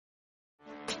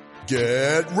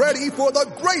Get ready for the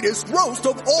greatest roast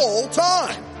of all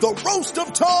time. The Roast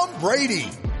of Tom Brady.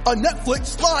 A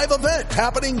Netflix live event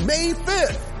happening May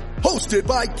 5th. Hosted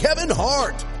by Kevin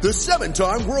Hart. The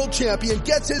 7-time world champion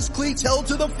gets his cleats held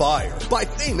to the fire by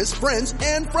famous friends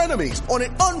and frenemies on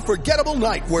an unforgettable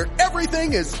night where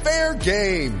everything is fair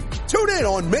game. Tune in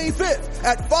on May 5th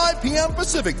at 5 p.m.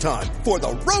 Pacific time for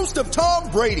the Roast of Tom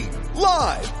Brady.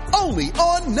 Live only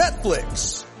on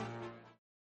Netflix.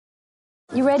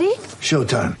 You ready?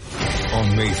 Showtime.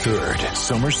 On May 3rd,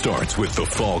 summer starts with The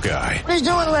Fall Guy. What are you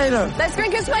doing later? Let's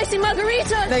drink a spicy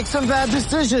margarita. Make some bad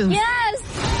decisions.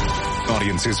 Yes.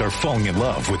 Audiences are falling in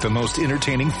love with the most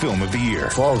entertaining film of the year.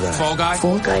 Fall Guy. Fall Guy?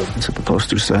 Fall guy. That's what the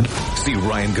poster said. See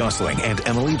Ryan Gosling and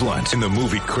Emily Blunt in the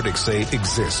movie critics say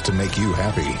exists to make you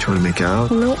happy. Trying to make it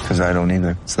out? Nope. Because I don't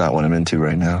either. It's not what I'm into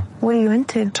right now. What are you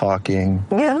into? Talking.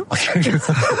 Yeah.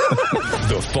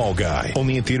 The Fall Guy.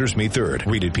 Only in theaters May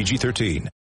 3rd. Rated PG-13.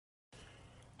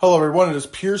 Hello everyone, it is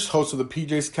Pierce, host of the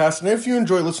PJ's Cast, and if you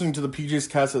enjoy listening to the PJ's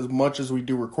Cast as much as we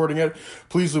do recording it,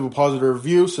 please leave a positive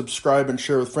review, subscribe, and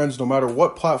share with friends no matter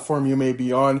what platform you may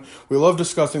be on. We love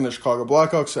discussing the Chicago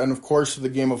Blackhawks and of course the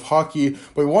game of hockey,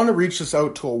 but we want to reach this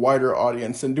out to a wider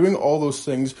audience, and doing all those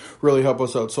things really help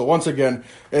us out. So once again,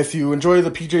 if you enjoy the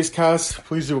PJ's Cast,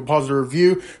 please leave a positive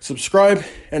review, subscribe,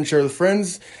 and share with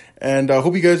friends, and I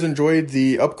hope you guys enjoyed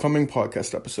the upcoming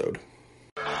podcast episode.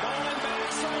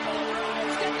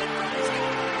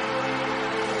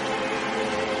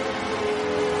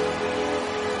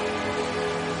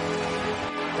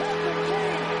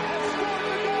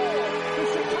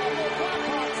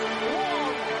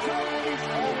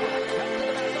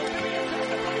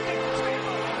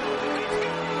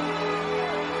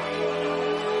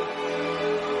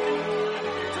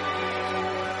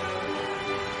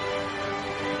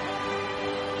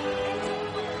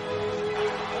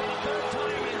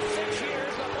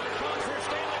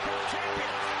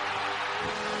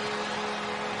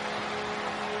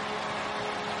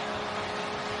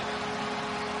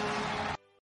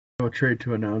 A trade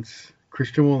to announce.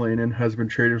 Christian Wolanin has been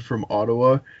traded from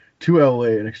Ottawa to LA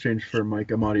in exchange for Mike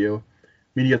Amadio.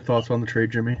 Immediate thoughts on the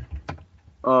trade, Jimmy?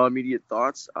 Immediate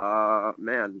thoughts? Well,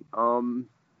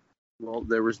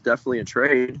 there was definitely a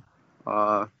trade.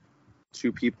 There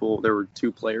were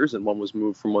two players, and one was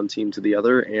moved from one team to the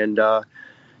other. And, I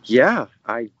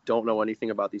don't know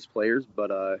anything about these players,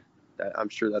 but I'm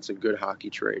sure that's a good hockey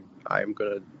trade. I'm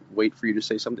going to wait for you to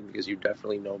say something because you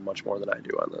definitely know much more than I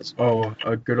do on this. Oh,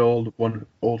 a good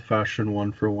old-fashioned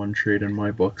 1-for-1 trade in my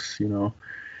books, Yeah.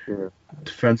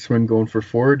 Defenseman going for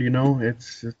forward,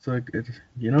 it's a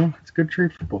good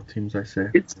trade for both teams, I say.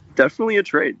 It's definitely a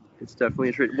trade.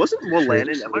 Wasn't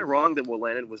Wolanin, am I wrong that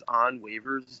Wolanin was on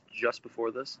waivers just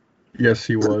before this? Yes,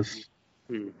 he was.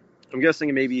 I'm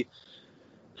guessing I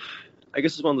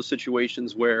guess it's one of those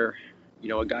situations where,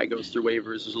 a guy goes through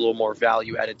waivers, there's a little more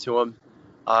value added to him.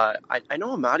 I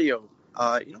know Amadio,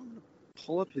 I'm going to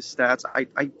pull up his stats.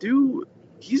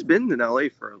 He's been in LA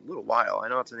for a little while. I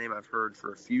know it's a name I've heard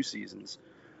for a few seasons.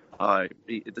 At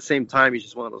the same time, he's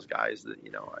just one of those guys that,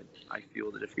 I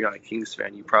feel that if you're not a Kings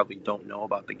fan, you probably don't know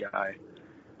about the guy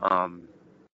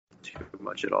too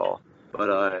much at all.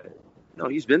 But, no,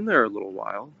 he's been there a little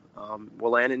while.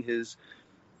 Wolanin,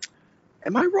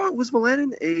 am I wrong? Was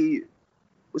Wolanin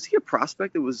was he a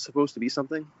prospect that was supposed to be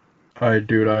something? I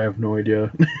have no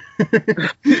idea.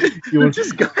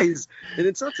 Just guys, and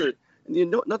it's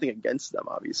nothing against them.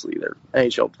 Obviously, they're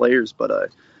NHL players, but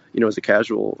as a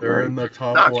casual, they're in the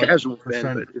top not 1%. Casual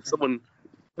fan, but if someone,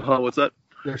 what's that?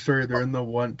 They're in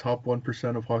the top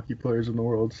 1% of hockey players in the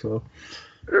world, so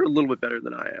they're a little bit better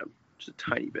than I am, just a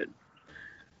tiny bit.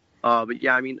 But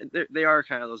yeah, they are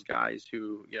kind of those guys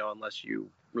who, unless you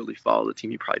really follow the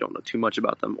team, you probably don't know too much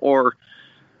about them, or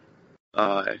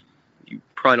you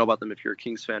probably know about them if you're a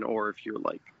Kings fan, or if you're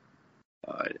like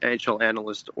an NHL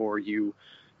analyst, or you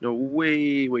know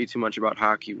way, way too much about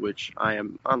hockey, which I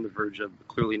am on the verge of,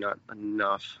 clearly not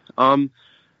enough.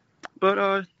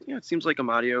 But it seems like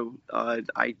Amadio,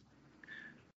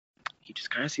 he just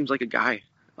kind of seems like a guy.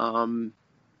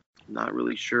 Not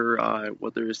really sure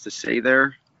what there is to say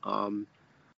there.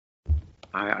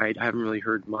 I haven't really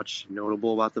heard much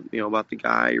notable about the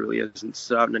guy. He really hasn't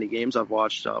stood out in any games I've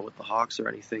watched with the Hawks or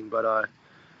anything. But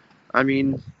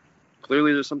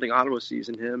clearly there's something Ottawa sees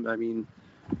in him.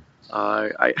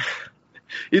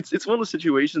 It's one of those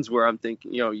situations where I'm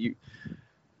thinking, you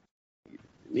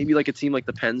maybe like a team like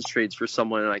the Pens trades for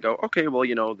someone, and I go, okay,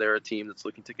 well, they're a team that's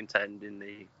looking to contend, and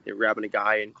they're grabbing a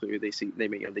guy, and clearly they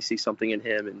see something in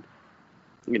him, and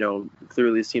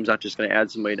clearly this team's not just going to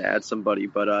add somebody to add somebody,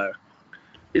 but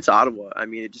it's Ottawa.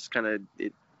 It just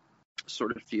it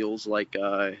sort of feels like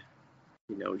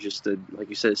just like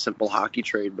you said, a simple hockey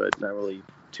trade, but not really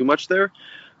too much there.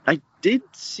 I did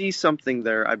see something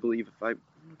there, I believe, if I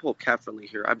pull up Cap Friendly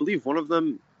here, I believe one of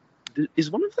them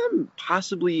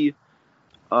possibly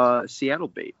Seattle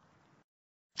bait.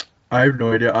 I have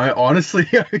no idea. I honestly,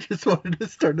 I just wanted to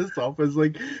start this off as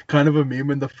like kind of a meme,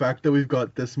 and the fact that we've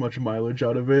got this much mileage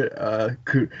out of it,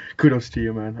 kudos to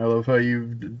you, man. I love how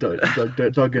you've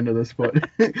dug into this, but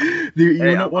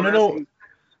you want to know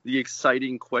the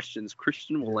exciting questions.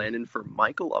 Christian Wolanin for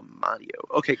Michael Amadio.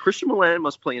 Okay, Christian Wolanin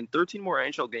must play in 13 more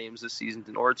NHL games this season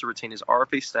in order to retain his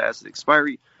RFA status at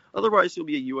expiry. Otherwise, he'll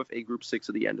be a UFA Group 6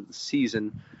 at the end of the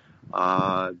season.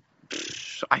 You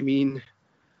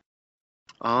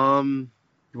want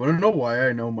to know why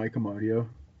I know Mike Amadio?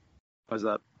 Why's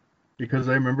that? Because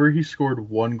I remember he scored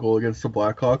 1 goal against the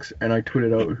Blackhawks, and I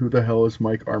tweeted out, "Who the hell is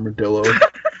Mike Armadillo?"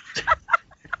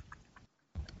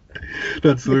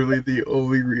 That's literally the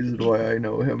only reason why I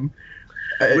know him.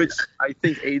 Which I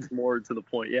think aids more to the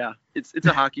point. Yeah, it's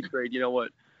a hockey trade. You know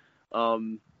what?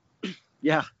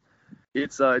 Yeah,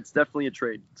 it's definitely a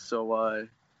trade. So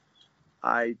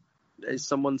as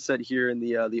someone said here in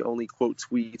the only quote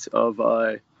tweet of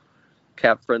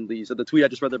Cap Friendly, so the tweet I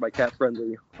just read there by Cap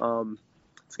Friendly,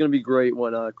 it's gonna be great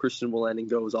when Christian Wolanin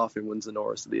goes off and wins the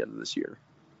Norris at the end of this year.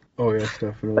 Oh yes,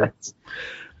 definitely.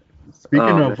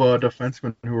 Speaking of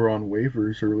defensemen who were on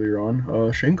waivers earlier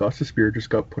on, Shane Gostisbehere just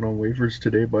got put on waivers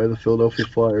today by the Philadelphia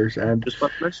Flyers, and just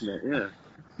about to mention that, yeah.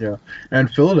 Yeah, and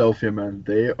Philadelphia, man,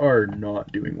 they are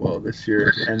not doing well this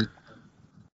year, and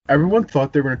everyone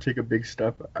thought they were going to take a big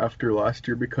step after last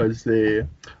year because they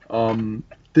were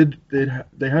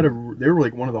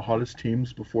like one of the hottest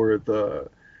teams before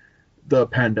the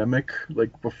pandemic,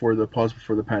 like before the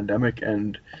pandemic,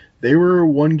 and they were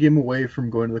 1 game away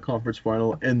from going to the conference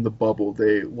final in the bubble.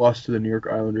 They lost to the New York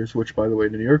Islanders, which, by the way,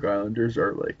 the New York Islanders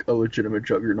are like a legitimate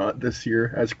juggernaut this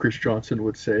year, as Chris Johnson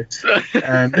would say.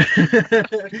 And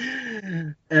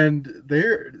and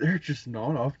they're just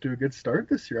not off to a good start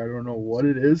this year. I don't know what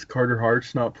it is. Carter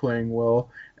Hart's not playing well,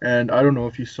 and I don't know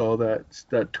if you saw that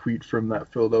tweet from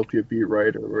that Philadelphia beat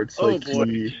writer where it's like,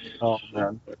 oh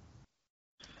man,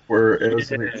 where it was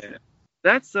like,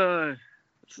 that's not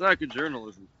good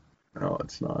journalism. No,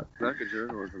 it's not. It's not good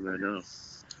journalism, I know.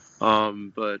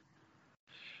 But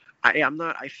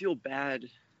I feel bad.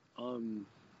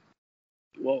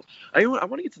 Well, I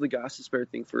want to get to the Gostisbehere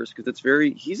thing first because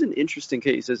he's an interesting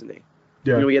case, isn't he?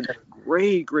 Yeah. He had that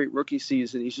great rookie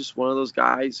season. He's just one of those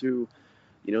guys who,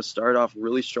 started off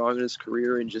really strong in his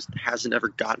career and just hasn't ever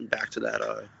gotten back to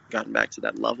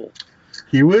that level.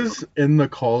 He was in the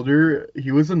Calder.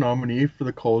 He was a nominee for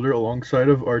the Calder alongside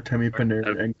of Artemi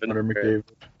Panarin and Connor McDavid.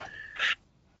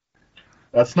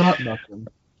 That's not nothing.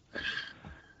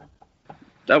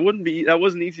 That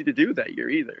wasn't easy to do that year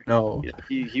either. No.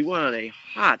 He went on a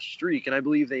hot streak, and I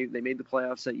believe they made the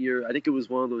playoffs that year. I think it was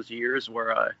one of those years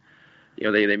where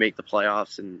they make the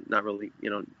playoffs and not really,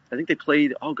 I think they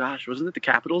played, oh gosh, wasn't it the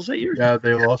Capitals that year? Yeah,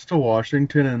 they lost to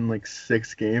Washington in like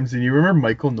 6 games. And you remember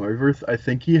Michael Neuwirth? I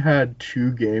think he had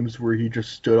 2 games where he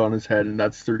just stood on his head, and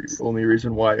that's the only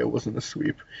reason why it wasn't a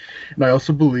sweep. And I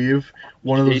also believe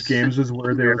one of those games is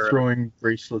where they were throwing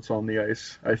bracelets on the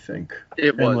ice, I think.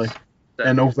 It was.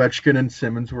 And Ovechkin and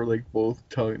Simmons were like both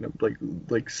telling them,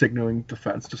 like signaling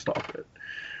defense to stop it.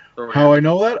 How I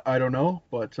know that, I don't know,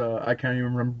 but I can't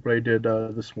even remember what I did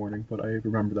this morning, but I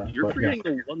remember that. You're forgetting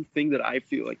the one thing that I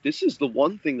feel like this is the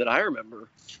one thing that I remember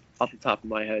off the top of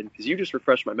my head, because you just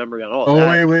refreshed my memory on all of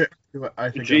that. Wait. I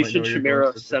think Jason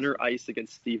Chimera center ice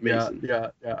against Steve Mason.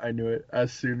 Yeah, I knew it.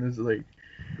 As soon as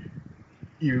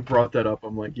you brought that up,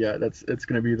 I'm like, yeah, it's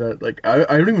gonna be that. Like, I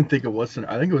don't even think it was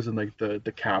I think it was in like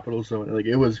the capital zone. Like,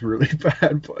 it was really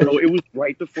bad. But... No, it was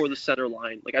right before the center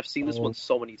line. Like, I've seen this one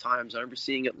so many times. I remember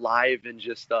seeing it live and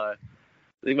just I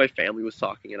think my family was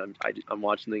talking, and I'm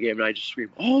watching the game, and I just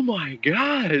scream, "Oh my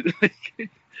god!"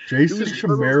 Jason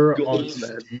Chimera on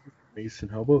Steve Mason.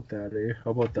 How about that, eh?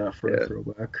 How about that for a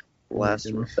throwback? Last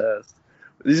and fast.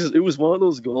 It was one of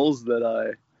those goals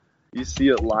that you see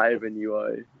it live and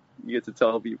you get to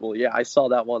tell people, yeah, I saw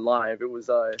that one live. It was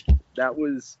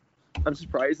I'm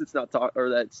surprised it's not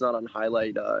that it's not on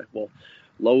highlight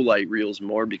low light reels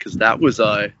more, because that was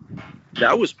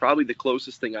probably the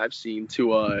closest thing I've seen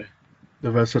to the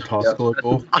Vesa Toskala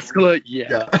goal.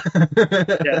 Yeah.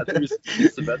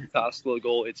 It's the Vesa Toskala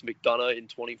goal. It's McDonough in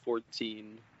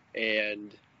 2014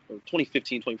 and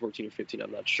 2015, 2014 or 15,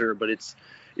 I'm not sure, but it's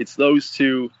those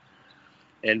two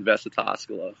and Vesa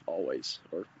Toskala always,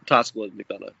 or Toskala,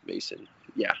 McDonough, Mason.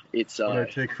 Yeah, it's what I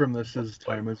take from this is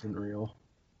time isn't real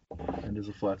and is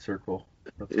a flat circle.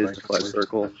 That's It what I is the flat call it.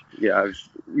 circle. Yeah,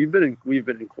 we've been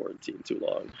in quarantine too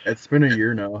long. It's been a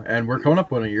year now, and we're coming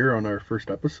up on a year on our first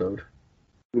episode.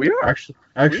 We are.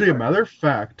 Actually, a matter of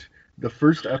fact, the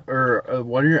first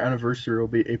 1 year anniversary will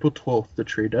be April 12th, the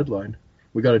trade deadline.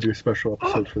 We got to do a special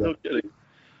episode for that. No kidding.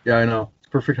 Yeah, I know. It's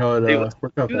perfect how it Hey, let's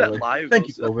worked out do that that way. live. Thank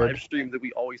you, that COVID. live stream that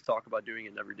we always talk about doing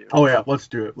and never do. Oh yeah, let's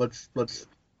do it. Let's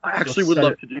I actually let's would set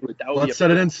love it- to do it. That would be let's set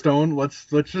it epic. in stone. Let's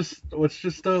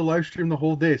just live stream the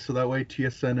whole day, so that way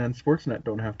TSN and Sportsnet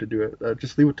don't have to do it.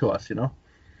 Just leave it to us, you know.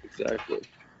 Exactly.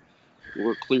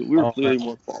 We're clearly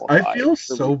more qualified. I feel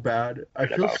so bad. I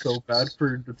feel so bad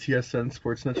for the TSN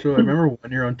Sportsnet show. I remember one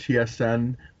year on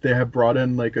TSN, they had brought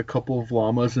in like a couple of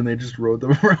llamas and they just rode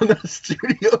them around the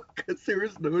studio because there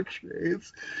was no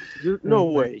trades. No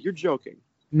way. You're joking.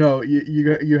 No,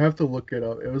 you have to look it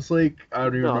up. It was like I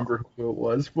don't even No. remember who it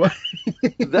was, but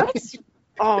That's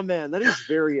oh man, that is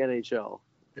very NHL.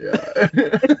 yeah.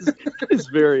 That is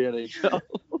very NHL.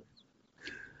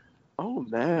 Oh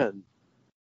man,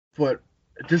 But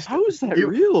just how is that it-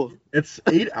 real? It's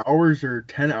 8 hours or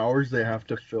 10 hours they have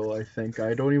to fill. I think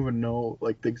I don't even know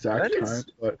like the exact That time, is-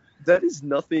 but That is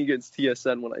nothing against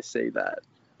TSN when I say that.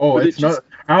 oh, but it's it not. just-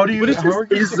 How do you? but it how just are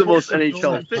you is the supposed most to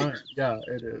fill NHL that thing. time? Yeah,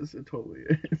 it is. It totally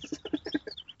is.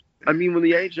 I mean, when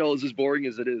the NHL is as boring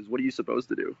as it is, what are you supposed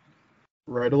to do?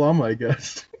 Ride a llama, I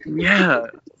guess. Yeah.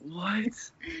 What?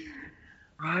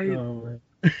 Right? Oh,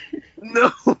 man.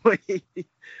 No way.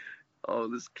 Oh,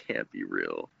 this can't be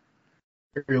real.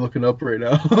 You're looking up right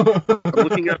now. I'm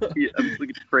looking up. I'm looking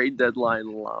at trade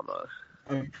deadline llama.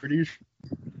 I'm pretty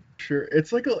sure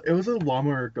it's like it was a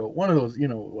llama or a goat. One of those,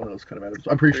 one of those kind of animals.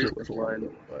 I'm pretty sure it was a llama,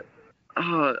 but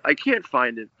I can't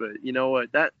find it, but you know what?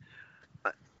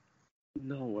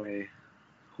 No way.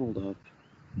 Hold up.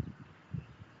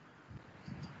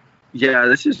 Yeah,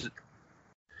 this is.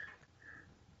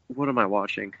 What am I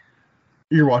watching?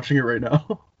 you're watching it right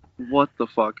now. What the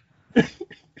fuck?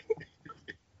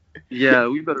 Yeah,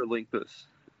 we better link this.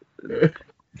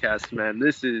 Cast, man.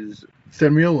 This is.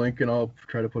 Send me a link and I'll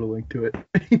try to put a link to it.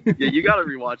 Yeah, you gotta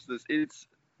rewatch this.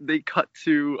 They cut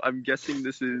to. I'm guessing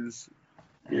this is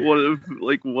one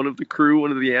of the crew,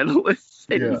 one of the analysts,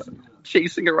 and Yeah. he's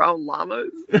chasing around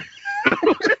llamas.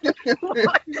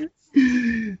 What?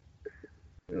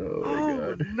 Oh my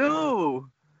god. No!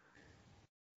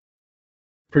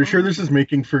 Pretty sure this is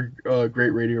making for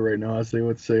great radio right now, as they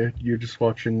would say. You're just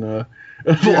watching. Yeah.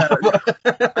 llama.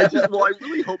 I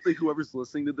really hope that whoever's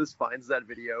listening to this finds that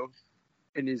video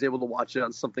and is able to watch it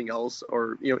on something else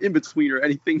or in between or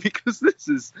anything, because this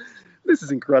is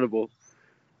incredible.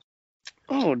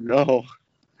 Oh no.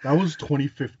 That was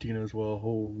 2015 as well.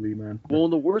 Holy man. Well,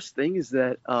 the worst thing is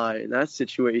that in that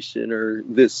situation or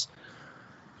this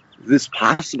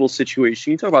possible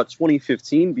situation, you talk about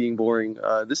 2015 being boring.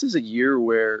 This is a year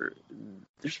where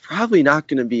there's probably not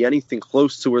going to be anything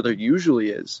close to where there usually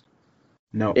is.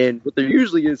 No. And what there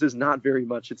usually is not very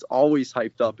much. It's always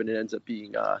hyped up, and it ends up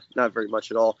being not very much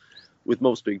at all. With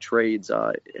most big trades,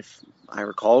 if I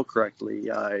recall correctly,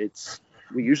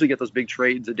 we usually get those big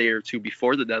trades a day or two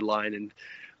before the deadline, and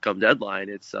come deadline,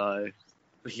 it's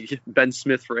Ben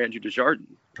Smith for Andrew Desjardins.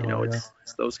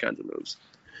 It's those kinds of moves.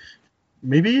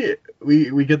 Maybe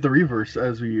we get the reverse,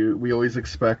 as we always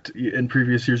expect. In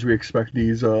previous years, we expect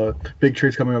these big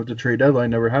trades coming up to trade deadline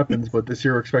never happens, but this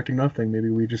year we're expecting nothing. Maybe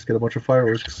we just get a bunch of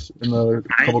fireworks in the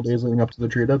couple days leading up to the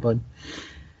trade deadline.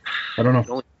 I don't know.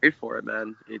 Only pray for it,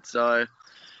 man. It's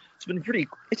been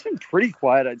pretty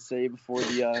quiet, I'd say, before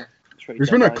the trade. There's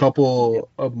been a deadline. couple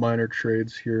of minor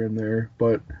trades here and there,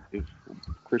 but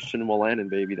Christian Wolanin,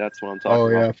 baby, that's what I'm talking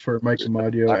about. oh yeah, for Mike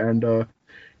Amadio, and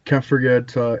can't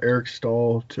forget Eric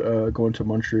Stahl going to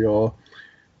Montreal,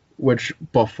 which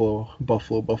Buffalo.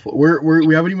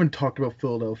 We haven't even talked about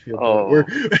Philadelphia. Oh. Where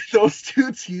those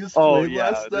two teams played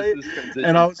last night, this transition.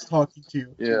 and I was talking to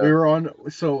you. Yeah. We were on.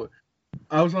 So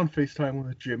I was on FaceTime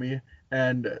with Jimmy,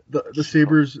 and the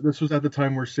Sabres. This was at the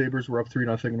time where Sabres were up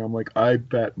 3-0, and I'm like, I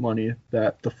bet money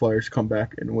that the Flyers come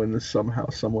back and win this somehow,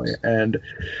 some way, and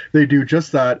they do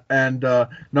just that. And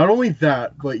not only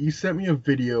that, but you sent me a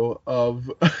video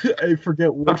of I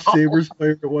forget which Sabres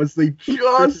player it was. They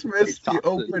just missed the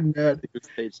open net. It was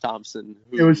Tage Thompson.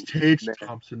 It was Tage man,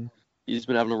 Thompson. He's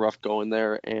been having a rough going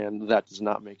there, and that does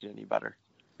not make it any better.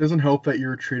 Doesn't help that you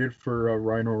were traded for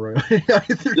Ryan O'Reilly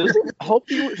either. Doesn't help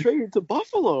you were traded to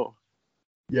Buffalo.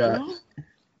 Yeah. You know?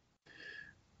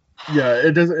 Yeah,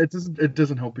 it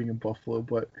doesn't help being in Buffalo,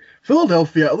 but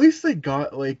Philadelphia, at least they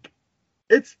got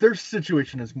their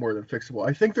situation is more than fixable.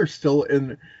 I think they're still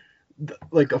in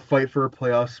a fight for a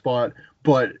playoff spot,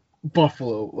 but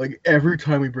Buffalo, like every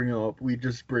time we bring it up, we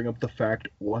just bring up the fact,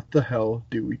 what the hell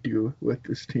do we do with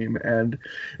this team? And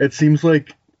it seems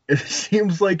like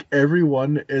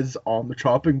everyone is on the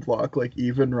chopping block, like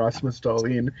even Rasmus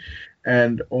Dahlin.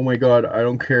 And oh my god, I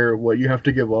don't care what you have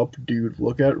to give up, dude.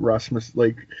 Look at Rasmus,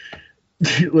 like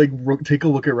take a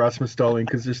look at Rasmus Dahlin,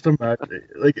 because just imagine,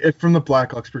 like, if from the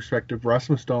Blackhawks perspective,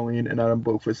 Rasmus Dahlin and Adam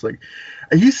Boqvist, like,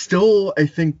 he's still, I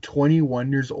think,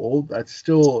 21 years old. That's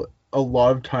still a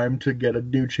lot of time to get a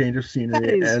new change of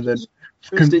scenery and then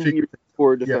configure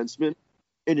for a defenseman.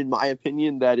 And in my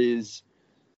opinion, that is,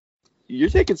 you're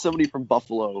taking somebody from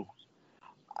Buffalo.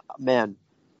 Man,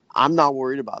 I'm not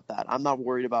worried about that. I'm not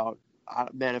worried about,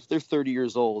 man, if they're 30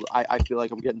 years old, I feel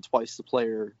like I'm getting twice the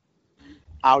player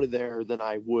out of there than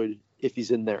I would if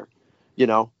he's in there. You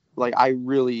know, like, I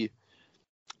don't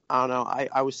know.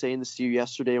 I was saying this to you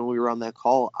yesterday when we were on that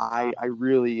call. I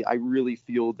really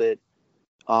feel that,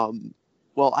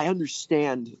 well, I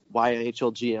understand why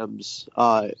NHL GMs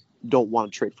don't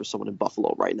want to trade for someone in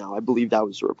Buffalo right now. I believe that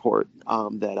was a report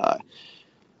that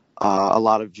a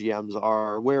lot of GMs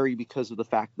are wary because of the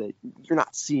fact that you're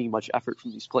not seeing much effort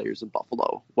from these players in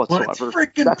Buffalo whatsoever. Well, it's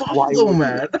freaking Buffalo,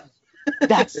 man.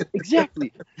 That's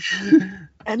exactly.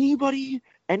 Anybody,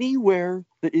 anywhere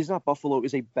that is not Buffalo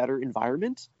is a better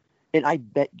environment, and I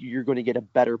bet you're going to get a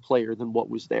better player than what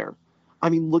was there.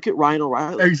 I mean, look at Ryan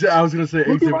O'Reilly. I was going to say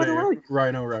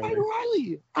Ryan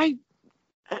O'Reilly.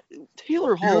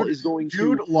 Taylor Hall is going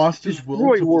to lost his will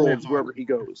destroy to worlds play wherever he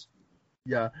goes.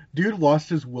 Yeah, dude lost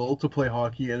his will to play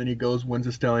hockey, and then he goes, wins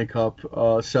a Stanley Cup,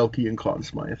 Selke and Conn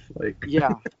Smythe. Like,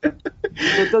 yeah.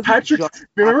 Remember Patrick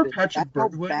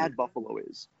Berglund? How bad Buffalo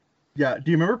is. Yeah,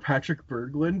 do you remember Patrick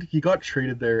Berglund? He got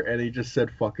traded there, and he just said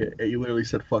fuck it. He literally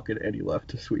said fuck it, and he left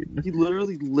to Sweden. He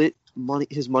literally lit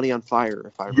his money on fire,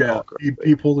 if I recall correctly.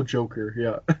 He pulled a Joker,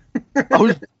 yeah.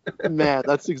 Man,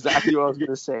 that's exactly what I was going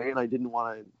to say, and I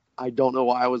don't know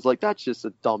why I was like, that's just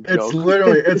a dumb joke. It's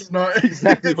literally, it's not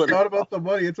exactly it's not about the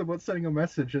money, it's about sending a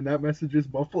message, and that message is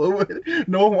Buffalo.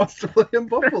 No one wants to play in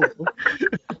Buffalo.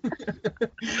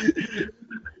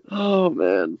 Oh,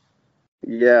 man.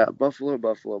 Yeah, Buffalo.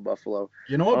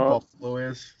 You know what Buffalo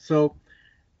is? So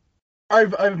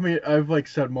I've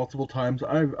said multiple times,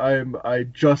 I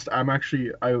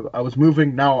was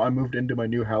moving, now I moved into my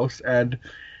new house, and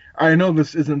I know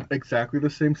this isn't exactly the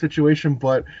same situation,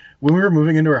 but when we were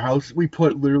moving into our house, we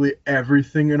put literally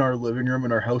everything in our living room,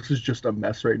 and our house is just a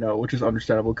mess right now, which is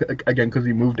understandable, again, because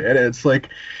we moved in. It's like,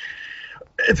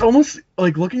 it's almost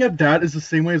like looking at that is the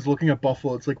same way as looking at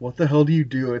Buffalo. It's like, what the hell do you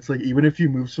do? It's like, even if you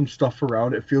move some stuff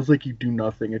around, it feels like you do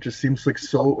nothing. It just seems like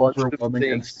so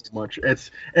overwhelming and so much. A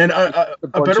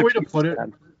better way to put it.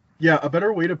 Yeah, a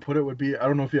better way to put it would be, I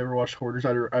don't know if you ever watched Hoarders. I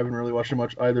haven't really watched it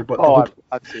much either, but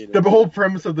I've seen it. The whole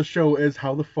premise of the show is,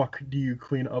 how the fuck do you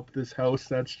clean up this house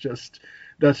that's just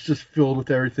filled with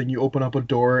everything? You open up a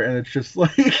door and it's just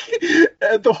like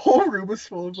and the whole room is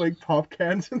full of like pop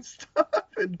cans and stuff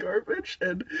and garbage,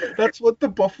 and that's what the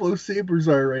Buffalo Sabres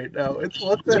are right now. It's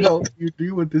what the hell do you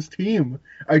do with this team?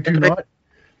 I do not.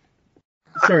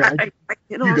 Sorry,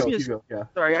 you go. Yeah.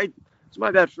 Sorry, it's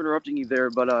my bad for interrupting you there,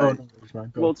 but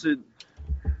well,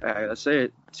 I say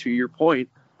it to your point,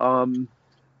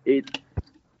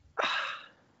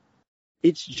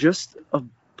 it's just a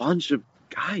bunch of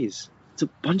guys. It's a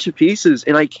bunch of pieces,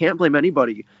 and I can't blame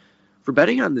anybody for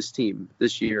betting on this team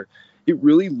this year. It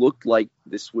really looked like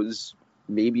this was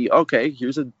maybe, okay,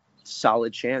 here's a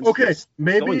solid chance. Okay,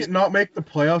 maybe not make the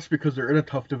playoffs because they're in a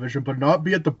tough division, but not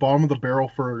be at the bottom of the barrel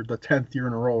for the 10th year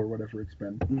in a row or whatever it's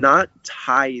been. Not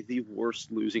tie the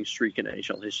worst losing streak in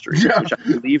NHL history, which I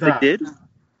believe they did.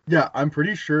 Yeah, I'm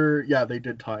pretty sure, they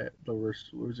did tie it, the worst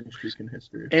losing streak in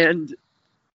history. And,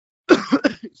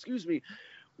 excuse me,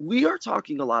 we are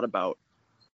talking a lot about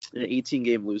an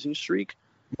 18-game losing streak.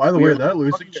 By the way, that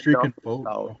losing streak can vote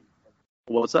now.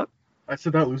 What's up? I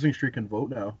said that losing streak can vote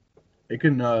now. It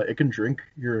can drink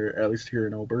here, at least here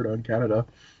in Alberta and Canada.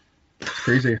 It's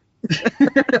crazy.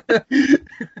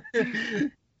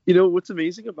 You know, what's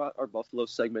amazing about our Buffalo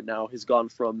segment now has gone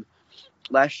from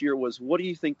last year was, what do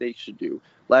you think they should do?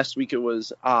 Last week it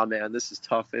was, man, this is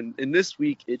tough. And this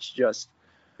week it just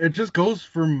goes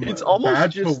from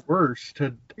bad to worse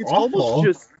to it's awful. Almost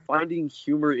just finding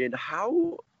humor in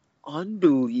how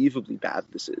unbelievably bad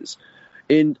this is.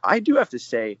 And I do have to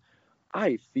say,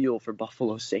 I feel for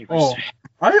Buffalo Sabres. Oh,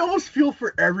 I almost feel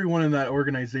for everyone in that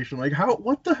organization. Like,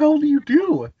 what the hell do you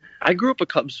do? I grew up a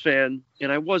Cubs fan, and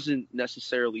I wasn't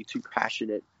necessarily too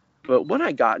passionate. But when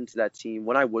I got into that team,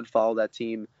 when I would follow that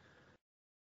team,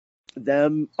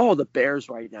 the Bears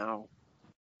right now,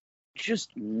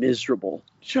 just miserable.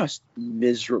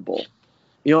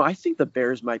 I think the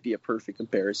Bears might be a perfect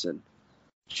comparison.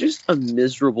 Just a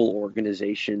miserable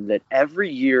organization that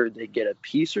every year they get a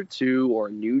piece or two or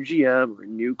a new GM or a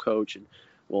new coach. And,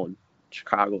 well, in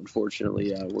Chicago,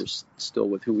 unfortunately, we're still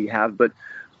with who we have. But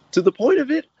to the point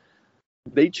of it,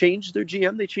 they changed their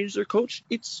GM, they changed their coach.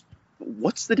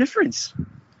 What's the difference?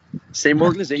 Same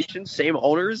organization, same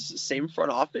owners, same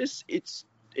front office. It's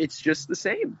just the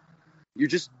same. You're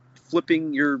just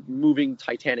you're moving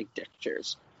Titanic deck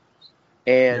chairs.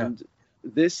 And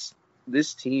this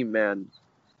team, man,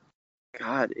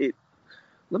 God,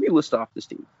 let me list off this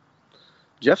team.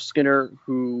 Jeff Skinner,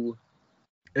 who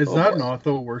is not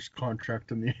the worst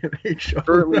contract in the NHL?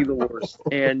 Currently the worst.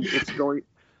 And it's going,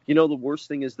 the worst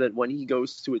thing is that when he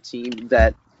goes to a team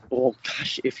that, oh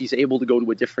gosh, if he's able to go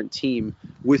to a different team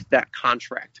with that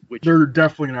contract, which they're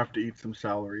definitely gonna have to eat some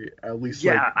salary, at least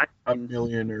 $1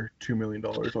 million or $2 million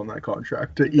on that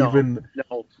contract to even.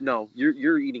 No,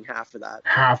 you're eating half of that.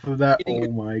 Half of that?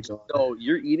 Oh my god! No,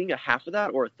 you're eating a half of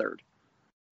that or a third.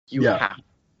 Have.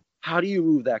 How do you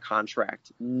move that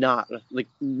contract? Not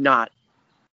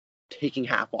taking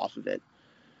half off of it.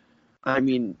 I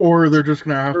mean, or they're just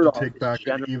gonna have to take back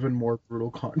an even more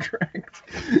brutal contract.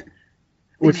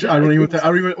 Which I don't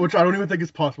even think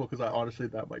is possible, because honestly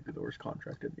that might be the worst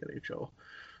contract in the NHL.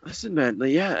 Listen, man,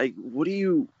 what do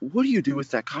you do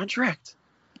with that contract?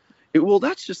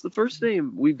 That's just the first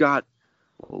name we've got.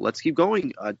 Well, let's keep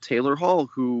going. Taylor Hall,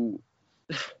 who.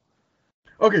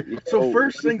 Okay, so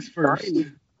first things first.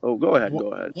 Oh, go ahead.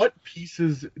 What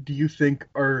pieces do you think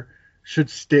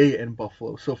should stay in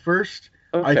Buffalo? So first,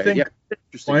 okay, I think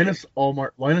Linus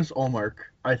Ullmark,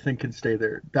 I think, can stay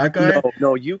there. That guy.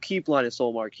 No, you keep Linus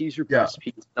Ullmark. He's your best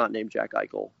piece, not named Jack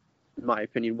Eichel, in my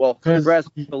opinion. Well,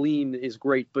 Rasmus Dahlin is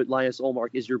great, but Linus Ullmark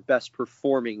is your best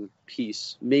performing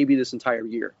piece, maybe this entire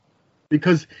year.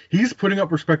 Because he's putting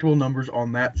up respectable numbers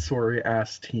on that sorry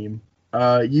ass team.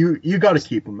 You got to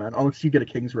keep him, man. Unless you get a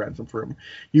king's ransom for him,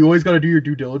 you always got to do your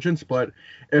due diligence. But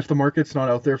if the market's not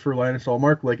out there for Linus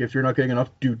Ullmark, if you're not getting enough,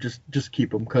 dude, just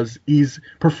keep him, because he's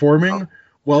performing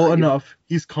well enough.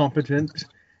 He's competent.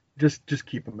 Just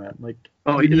keep him, man.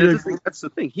 That's the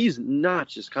thing. He's not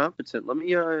just competent. Let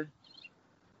me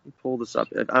pull this up.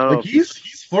 I don't know.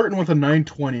 He's flirting with a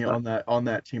 920 on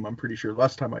that team. I'm pretty sure.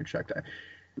 Last time I checked,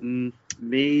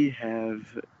 may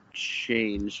have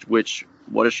changed. Which,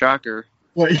 what a shocker.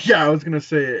 Well, yeah, I was gonna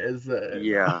say is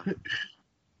yeah.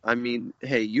 I mean,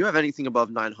 hey, you have anything above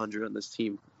 900 on this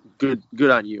team, good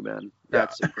on you, man.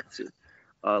 That's impressive.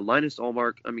 Linus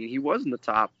Ullmark, I mean, he was in the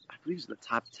top. I believe he's in the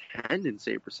top 10 in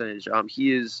save percentage.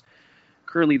 He is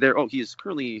currently there. Oh, he is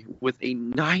currently with a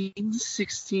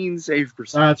 916 save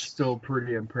percentage. That's still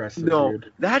pretty impressive. No,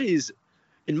 dude. That is,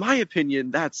 in my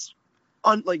opinion, that's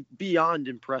beyond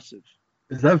impressive.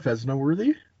 Is that Vezina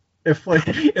worthy? If they're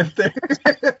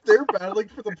battling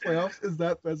for the playoffs, is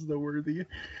that Vezina worthy?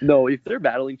 No, if they're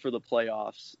battling for the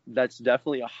playoffs, that's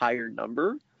definitely a higher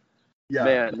number. Yeah.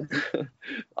 Man,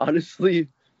 honestly,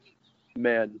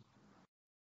 man,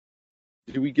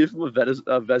 do we give him a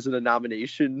Vezina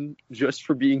nomination just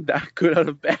for being that good on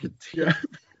a bad team? Yeah.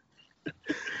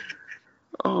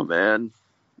 Oh, man.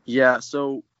 Yeah,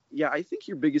 so, I think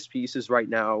your biggest pieces right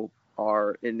now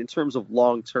are, in terms of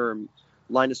long-term,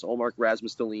 Linus Ullmark,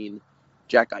 Rasmus Dahlin,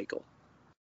 Jack Eichel.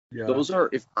 Yeah. Those are,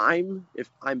 if I'm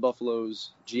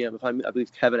Buffalo's GM, I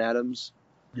believe Kevin Adams.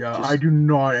 Yeah, I do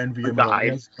not envy him. He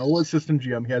has no assistant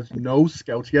GM. He has no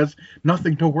scouts. He has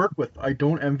nothing to work with. I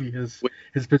don't envy his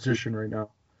position right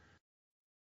now.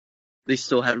 They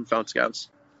still haven't found scouts.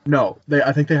 No,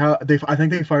 I think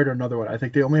they fired another one. I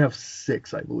think they only have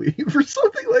 6, I believe, or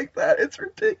something like that. It's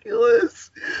ridiculous.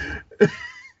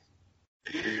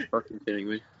 Are you fucking kidding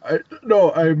me?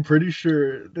 I'm pretty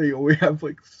sure they only have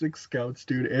 6 scouts,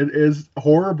 dude. It is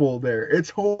horrible there. It's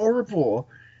horrible.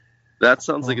 That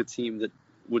sounds like a team that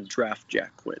would draft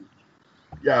Jack Quinn.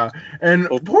 Yeah, and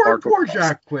poor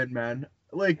Jack Quinn, man.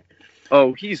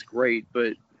 He's great,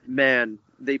 but man,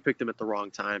 they picked him at the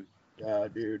wrong time. Yeah,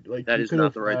 dude. That is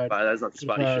not the right spot. That is not the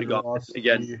spot he should have gone.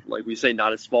 Again, like we say,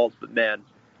 not his fault, but man.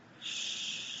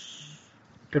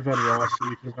 Could have had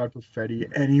Rossi, could have had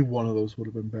Perfetti. Any one of those would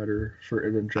have been better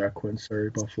than Jack Quinn. Sorry,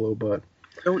 Buffalo, but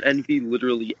I don't envy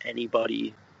literally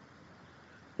anybody.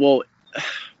 Well,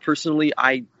 personally,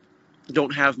 I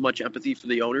don't have much empathy for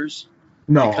the owners.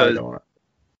 No,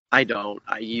 I don't.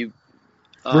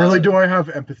 Rarely do I have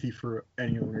empathy for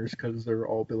any owners, because they're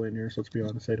all billionaires. Let's be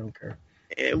honest, I don't care.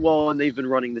 Well, and they've been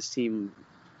running this team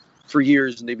for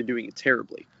years, and they've been doing it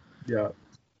terribly. Yeah.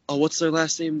 Oh, what's their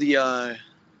last name? The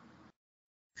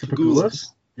Pagulas?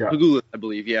 Yeah. Pagulas, I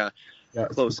believe. Yeah. Yeah.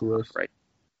 Close. Right.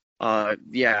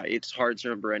 It's hard to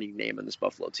remember any name on this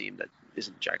Buffalo team that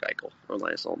isn't Jack Eichel or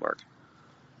Linus Ullmark.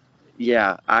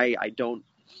 Yeah, I don't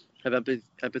have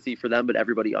empathy for them, but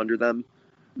everybody under them,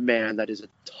 man, that is a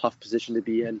tough position to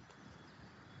be in.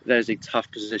 That is a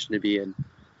tough position to be in.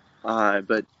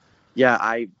 But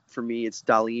yeah, for me, it's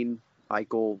Dahlin,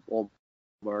 Eichel,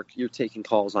 Ullmark. You're taking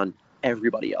calls on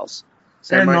everybody else.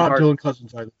 And not Dylan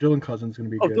Cousins either. Dylan Cousins is going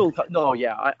to be good. No,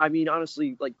 yeah. I mean,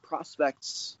 honestly, like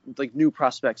prospects, like new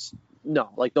prospects, no.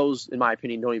 Like those, in my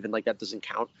opinion, don't even, like that doesn't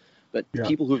count. But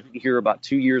people who hear about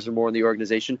 2 years or more in the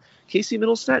organization, Casey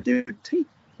Middlestat, dude.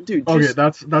 Okay,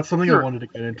 that's something I wanted to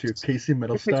get into. Casey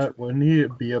Middlestat, wouldn't he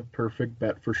be a perfect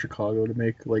bet for Chicago to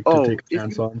make, like, to take a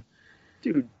chance on?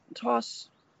 Dude, toss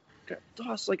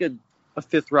like a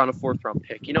 5th round, a 4th round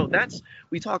pick. You know,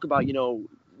 we talk about, you know,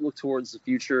 look towards the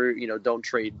future, you know, don't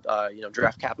trade,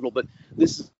 draft capital. But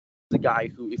this is the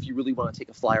guy who, if you really want to take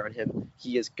a flyer on him,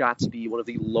 he has got to be one of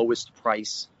the lowest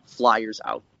price flyers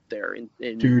out there.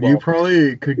 Dude, you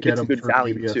probably could get him for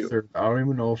value maybe a too. third. I don't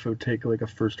even know if it would take like a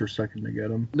 1st or 2nd to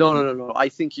get him. No. I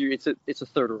think it's a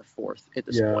 3rd or a 4th at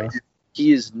this point.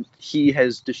 He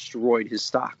has destroyed his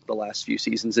stock the last few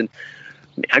seasons, and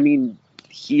I mean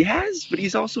he has, but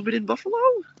he's also been in Buffalo.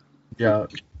 Yeah,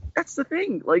 that's the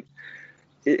thing. Like,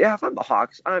 yeah, if I'm the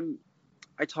Hawks,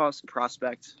 I toss a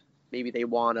prospect. Maybe they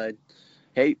want to,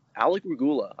 hey, Alec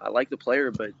Regula. I like the player,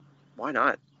 but why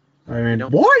not? I mean,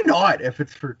 why not? If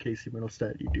it's for Casey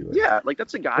Middlestat, you do it. Yeah, like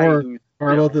that's a guy who.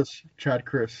 Or about this Chad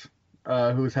Chris,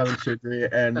 who's having surgery,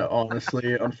 and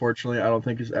honestly, unfortunately, I don't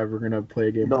think he's ever gonna play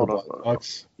a game for the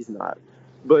Bucks. He's not.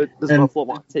 But does Buffalo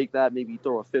want to take that? Maybe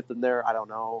throw a 5th in there. I don't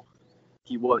know.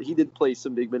 He did play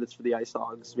some big minutes for the Ice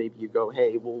Hogs. Maybe you go,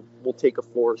 hey, we'll take a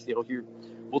 4th. You know, here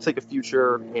we'll take a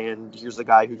future, and here's a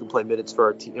guy who can play minutes for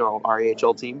our team, our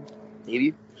AHL team,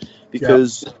 maybe.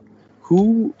 Because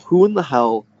who in the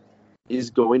hell is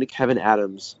going to Kevin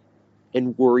Adams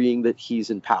and worrying that he's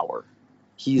in power?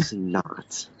 He's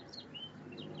not.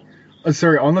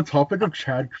 Sorry, on the topic of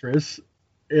Chad Chris,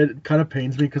 it kind of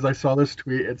pains me because I saw this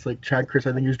tweet. It's like Chad Chris,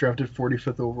 I think he was drafted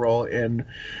 45th overall in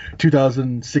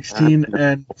 2016,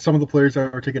 and some of the players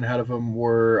that were taken ahead of him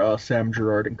were Sam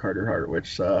Girard and Carter Hart,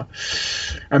 which,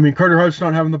 I mean, Carter Hart's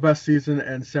not having the best season,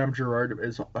 and Sam Girard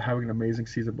is having an amazing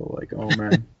season, but, like, oh,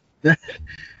 man.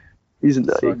 He's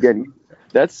again.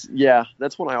 That's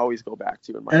one I always go back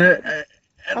to in my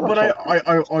but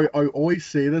I always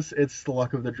say this, it's the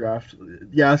luck of the draft.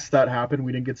 Yes, that happened.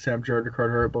 We didn't get Sam Girard or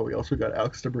Carter Hart, but we also got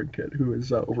Alex DeBrincat, who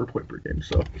is over point per game.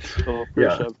 So,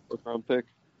 first round pick.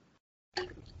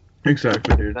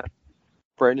 Exactly, dude.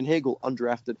 Brandon Hagel,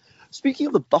 undrafted. Speaking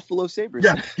of the Buffalo Sabres.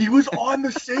 Yeah, he was on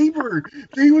the Sabre.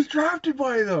 He was drafted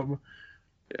by them.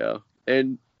 Yeah,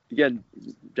 and again,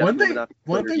 one thing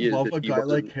love a guy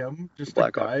like him, just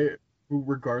a guy who,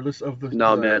 regardless of the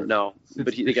no.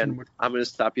 But I'm going to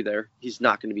stop you there. He's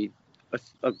not going to be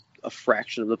a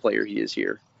fraction of the player he is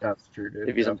here. That's true, dude.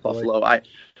 If he's in Buffalo, I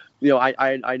know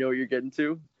what you're getting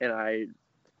to, and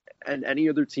any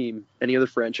other team, any other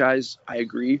franchise, I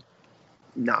agree.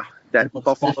 Nah, that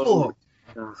Buffalo.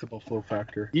 It's a Buffalo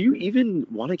factor. Do you even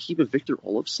want to keep a Victor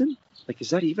Olofsson? Like,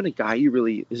 is that even a guy you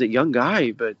really? Is a young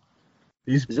guy, but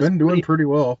he's been doing pretty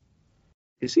well.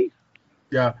 Is he?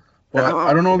 Yeah. Well,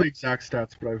 I don't know the exact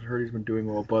stats, but I've heard he's been doing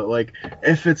well. But, like,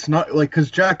 if it's not, like,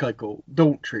 because Jack Eichel,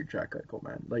 don't trade Jack Eichel,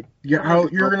 man. Like, you're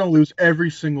going to lose every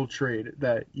single trade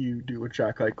that you do with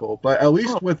Jack Eichel. But at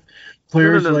least with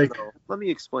players no. Let me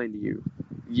explain to you.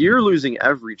 You're losing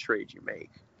every trade you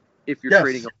make if you're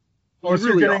trading. Unless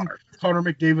you're getting Connor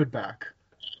McDavid back,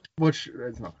 which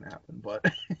is not going to happen, but...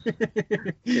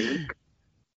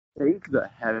 Thank the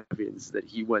heavens that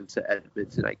he went to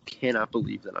Edmonton. I cannot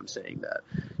believe that I'm saying that.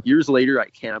 Years later, I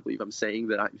cannot believe I'm saying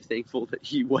that. I'm thankful that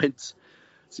he went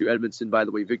to Edmonton. By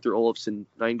the way, Victor Olofsson,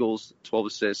 9 goals, 12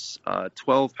 assists,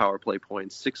 12 power play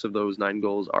points. 6 of those 9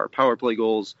 goals are power play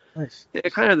goals. Nice.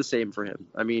 Kind of the same for him.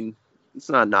 I mean, it's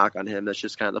not a knock on him. That's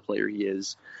just kind of the player he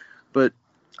is. But,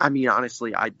 I mean,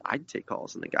 honestly, I'd take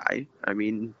calls on the guy. I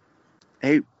mean,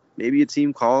 hey, maybe a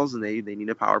team calls and they need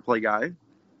a power play guy.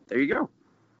 There you go.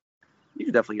 You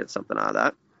could definitely get something out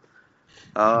of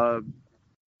that.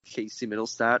 Casey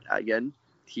Middlestat, again,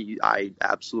 I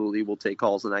absolutely will take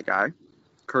calls on that guy.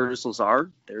 Curtis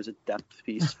Lazar, there's a depth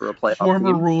piece for a playoff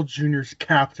Former team. World Juniors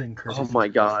captain Curtis. Oh my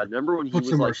God! Remember when he Put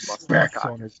was some like respect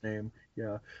on his name?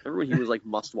 Yeah. Remember when he was like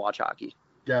must-watch hockey?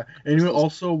 Yeah, and he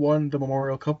also won the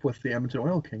Memorial Cup with the Edmonton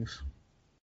Oil Kings.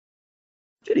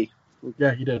 Did he?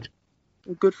 Yeah, he did.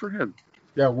 Well, good for him.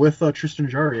 Yeah, with Tristan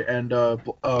Jarry and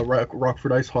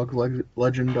Rockford Ice Hog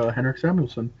legend Henrik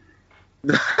Samuelsson.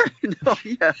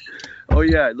 Oh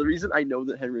yeah. The reason I know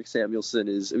that Henrik Samuelsson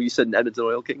is, you said an Edmonton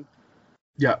Oil King?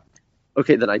 Yeah.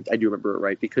 Okay, then I do remember it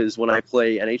right, because when I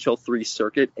play NHL 3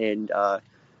 Circuit, and I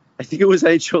think it was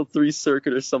NHL 3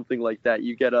 Circuit or something like that,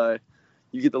 you get the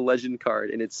legend card,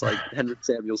 and it's like Henrik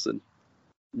Samuelsson,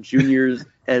 Juniors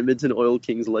Edmonton Oil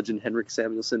Kings legend Henrik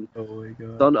Samuelsson, Oh my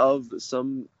god. son of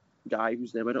some guy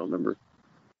whose name I don't remember.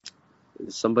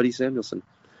 Somebody Samuelsson.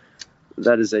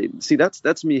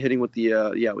 That's me hitting with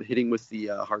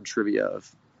the hard trivia of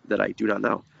that I do not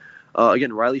know.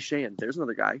 Again, Riley Sheahan, there's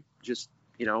another guy. Just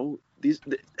this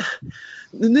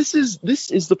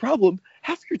is the problem.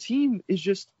 Half your team is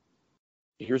just,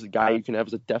 here's a guy you can have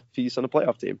as a depth piece on a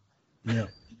playoff team. Yeah.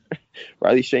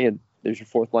 Riley Sheahan, there's your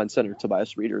fourth line center.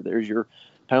 Tobias Reeder, there's your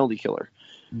penalty killer.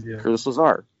 Yeah. Curtis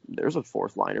Lazar, there's a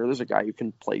fourth liner. There's a guy who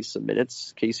can play some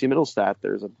minutes. Casey Middlestat,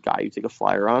 there's a guy you take a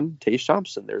flyer on. Tage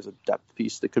Thompson, there's a depth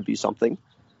piece that could be something.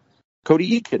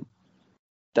 Cody Eakin,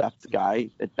 depth guy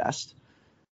at best.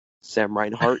 Sam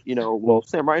Reinhart,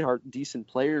 Sam Reinhart, decent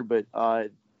player, but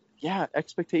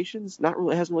expectations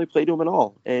hasn't really played to him at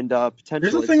all, and potential.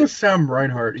 Here's the thing with Sam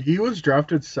Reinhart. He was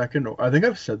drafted second. I think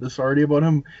I've said this already about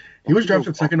him. He was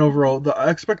drafted second overall. The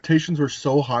expectations were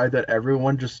so high that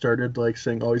everyone just started like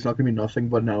saying, "Oh, he's not gonna be nothing."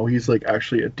 But now he's like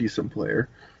actually a decent player.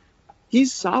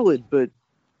 He's solid, but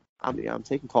I'm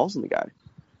taking calls on the guy.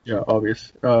 Yeah,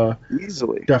 obvious.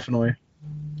 Easily, Definitely.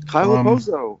 Kyle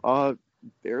Okposo,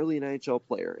 barely an NHL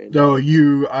player. And,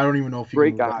 I don't even know if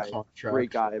great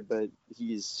guy, but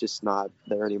he's just not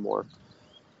there anymore.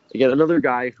 Again, another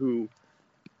guy who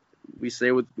we said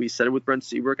it with Brent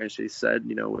Seabrook. I actually said,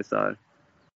 with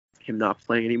him not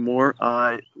playing anymore.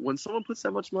 When someone puts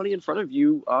that much money in front of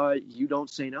you, you don't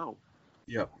say no.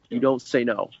 Yep. You don't say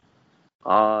no.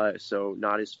 So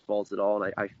not his fault at all,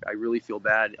 and I really feel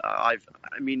bad.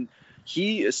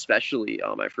 He especially,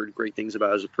 I've heard great things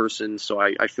about as a person, so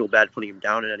I feel bad putting him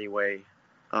down in any way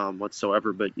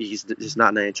whatsoever, but he's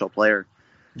not an NHL player.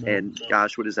 No, and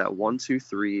gosh, what is that? 1, 2,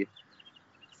 3,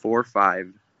 4,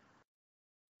 5,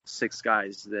 6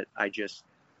 guys that I just,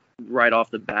 right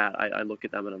off the bat, I look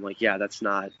at them and I'm like, yeah, that's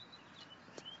not,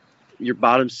 your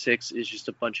bottom 6 is just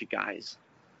a bunch of guys.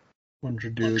 Bunch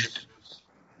of dudes.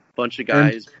 Bunch of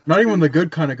guys. And not even the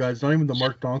good kind of guys, not even the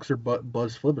Mark Donks or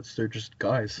Buzz Flibbits, they're just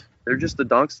guys. They're just the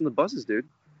Donks and the Buzzes, dude.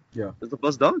 Yeah. There's the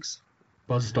Buzz Donks.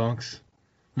 Buzz Donks.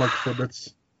 Mark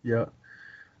Flibbits. Yeah.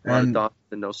 And Donks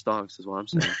and no Stonks is what I'm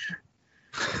saying.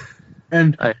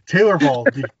 And Taylor Hall,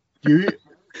 do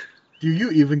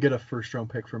you even get a first round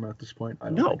pick from him at this point?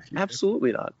 No,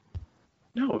 absolutely not.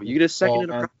 No, you get a second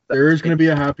and a there is going to be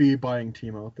a happy buying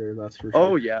team out there, that's for sure.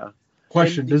 Oh, yeah.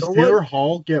 Question, does Taylor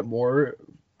Hall get more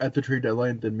at the trade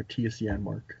deadline than Matthias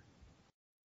Janmark?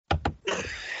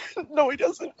 No, he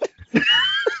doesn't.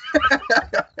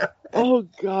 Oh,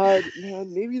 God,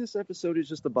 man. Maybe this episode is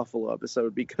just a Buffalo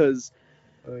episode because,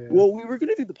 we were going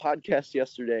to do the podcast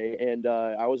yesterday, and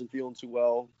I wasn't feeling too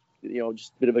well.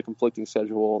 Just a bit of a conflicting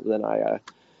schedule. Then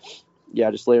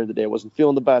just later in the day, I wasn't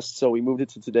feeling the best, so we moved it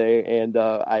to today, and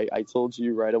I told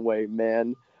you right away,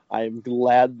 man, I am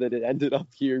glad that it ended up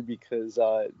here because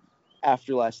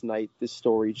after last night, this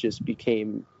story just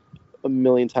became a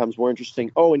million times more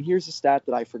interesting. Oh, and here's a stat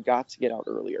that I forgot to get out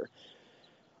earlier.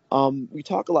 We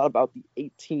talk a lot about the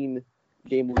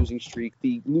 18-game losing streak,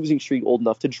 the losing streak old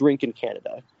enough to drink in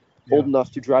Canada, old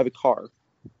enough to drive a car,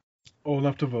 old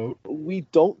enough to vote. We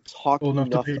don't talk old enough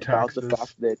to pay about taxes, the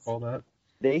fact that all that.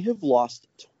 They have lost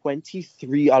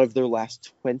 23 out of their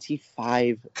last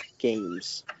 25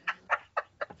 games.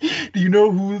 Do you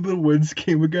know who the wins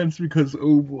came against? Because,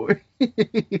 oh boy.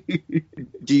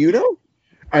 Do you know?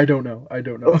 I don't know.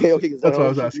 Okay. That's what I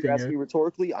was asking you. Asking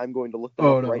rhetorically, I'm going to look them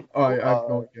up right now. Oh, I have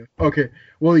no idea. Okay.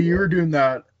 Well, you were doing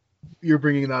that. You're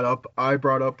bringing that up. I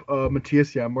brought up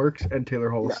Matthias Janmark's and Taylor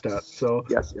Hall's stats. So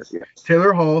yes.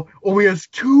 Taylor Hall only has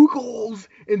 2 goals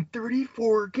in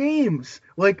 34 games.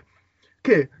 Like,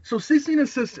 okay, so 16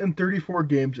 assists in 34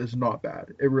 games is not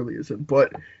bad. It really isn't.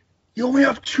 But you only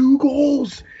have 2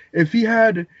 goals. If he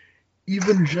had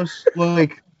even just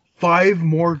like 5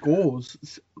 more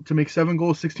goals to make 7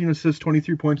 goals, 16 assists,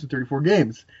 23 points in 34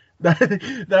 games.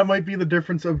 That might be the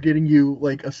difference of getting you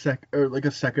like a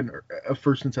second or a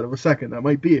first instead of a second. That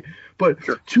might be. But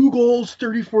sure. 2 goals,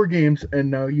 34 games, and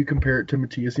now you compare it to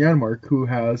Matthias Janmark, who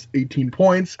has 18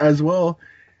 points as well,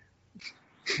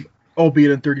 albeit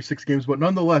in 36 games. But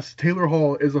nonetheless, Taylor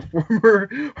Hall is a former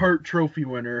Hart Trophy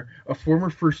winner, a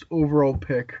former first overall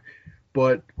pick,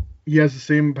 but he has the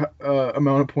same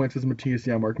amount of points as Matthias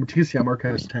Janmark. Matthias Janmark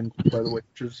has 10, by the way,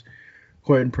 which is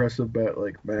quite impressive. But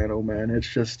like, man, oh man, it's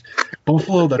just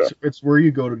Buffalo. It's where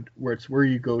you go to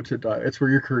die. It's where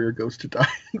your career goes to die.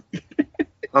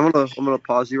 I'm gonna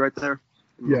pause you right there.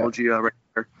 Yeah. Hold you right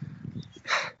there.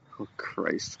 Oh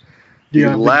Christ.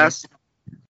 Yeah,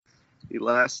 The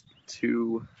last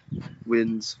two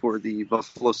wins for the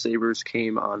Buffalo Sabres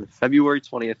came on February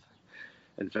 20th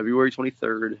and February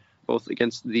 23rd, both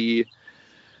against the.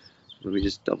 Let me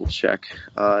just double check.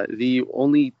 The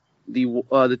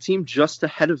team just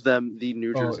ahead of them, the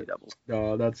New Jersey Devils.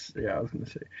 I was gonna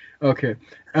say. Okay,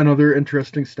 another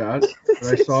interesting stat that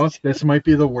I saw. This might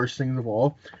be the worst thing of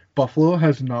all. Buffalo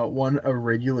has not won a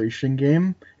regulation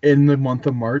game in the month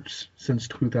of March since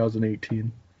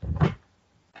 2018.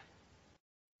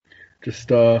 Just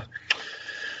let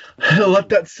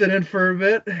that sit in for a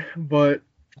bit, but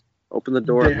open the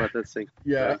door and let that sink.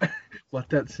 Yeah, let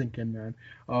that sink in, man.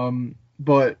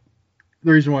 But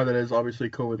the reason why that is obviously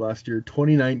COVID last year.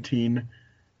 2019,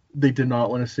 they did not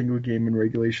win a single game in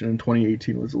regulation, and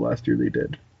 2018 was the last year they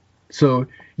did. So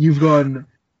you've gone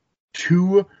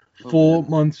 2 full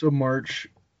months of March,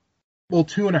 well,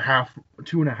 two and a half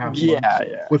months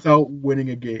without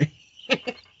winning a game.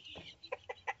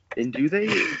 And do they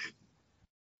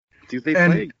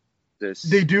play this?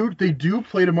 They do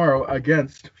play tomorrow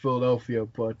against Philadelphia,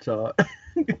 but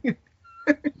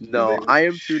no, I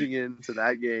am tuning into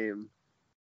that game.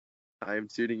 And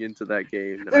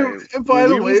by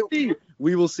the way,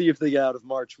 we will see if they get out of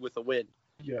March with a win.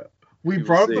 Yeah. We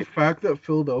brought up the fact that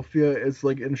Philadelphia is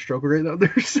like in struggle right now. They're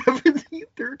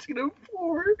 17-13-4.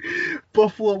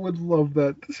 Buffalo would love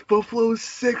that. Buffalo is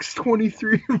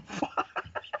 6-23-5.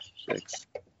 6.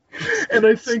 And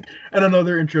and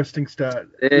another interesting stat.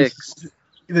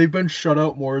 They've been shut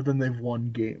out more than they've won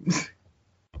games.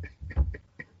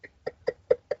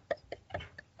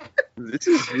 This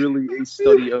is really a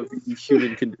study of the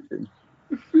human condition.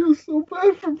 I feel so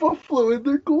bad for Buffalo, and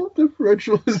their goal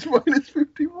differential is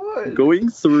 -51. Going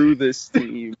through this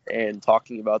team and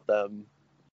talking about them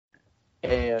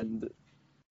and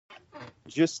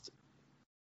just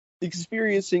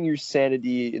experiencing your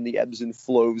sanity in the ebbs and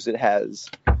flows it has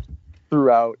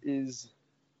throughout is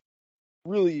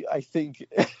really, I think,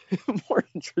 more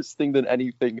interesting than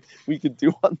anything we could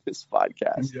do on this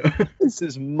podcast. Yeah. This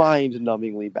is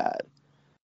mind-numbingly bad.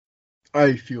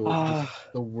 I feel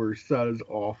just the worst. That is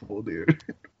awful, dude.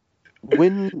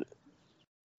 Win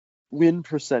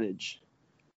percentage.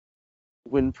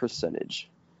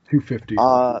 250.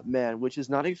 Man, which is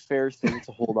not a fair thing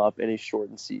to hold up in a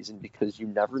shortened season because you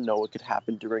never know what could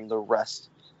happen during the rest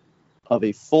of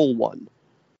a full one.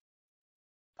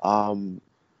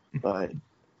 But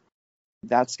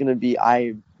that's going to be,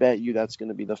 I bet you that's going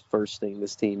to be the first thing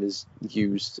this team is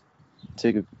used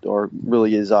to, or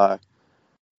really is,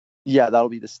 that'll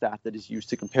be the stat that is used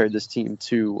to compare this team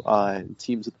to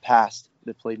teams of the past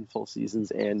that played in full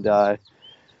seasons. And my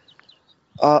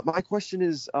question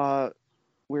is,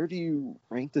 where do you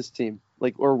rank this team?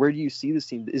 Like, or where do you see this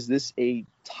team? Is this a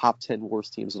top 10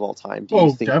 worst teams of all time? Do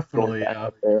you think definitely.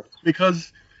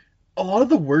 Because a lot of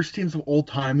the worst teams of old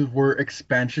times were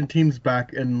expansion teams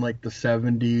back in like the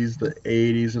 70s, the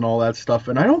 80s, and all that stuff.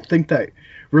 And I don't think that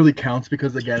really counts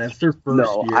because, again, it's their first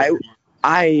year.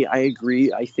 I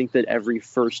agree. I think that every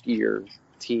first year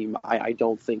team, I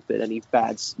don't think that any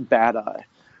bad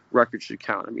record should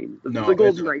count. I mean, the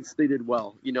Golden Knights, they did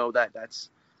well. You know, that's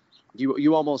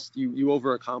you almost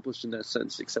overaccomplished in that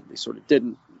sense, except they sort of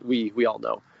didn't. We all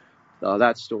know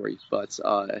that story. But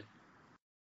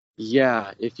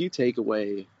if you take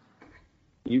away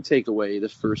the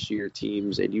first year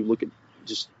teams and you look at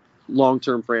just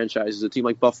long-term franchises, a team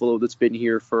like Buffalo that's been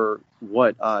here for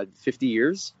 50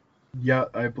 years. Yeah,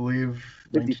 I believe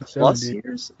 50 plus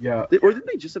years. Yeah, or did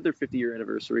they just have their 50-year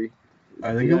anniversary?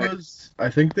 I think it was. I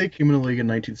think they came in the league in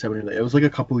 1970. It was like a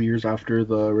couple of years after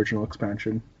the original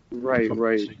expansion. Right.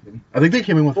 I think they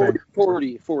came in with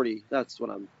 40. That's what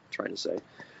I'm trying to say.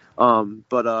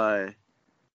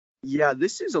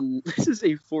 This is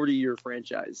a 40-year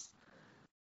franchise.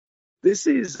 This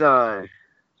is not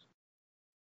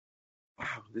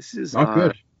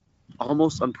good.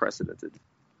 Almost unprecedented.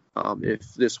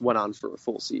 If this went on for a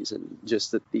full season,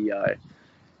 just that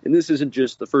and this isn't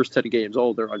just the first 10 games.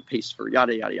 Oh, they're on pace for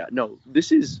yada yada yada. No,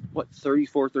 this is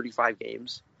 34, 35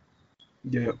 games.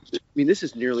 Yeah. I mean, this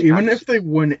is nearly. Even if they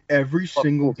win every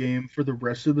single game for the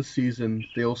rest of the season,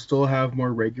 they'll still have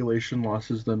more regulation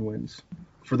losses than wins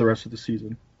for the rest of the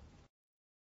season.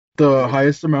 The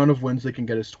highest amount of wins they can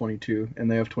get is 22,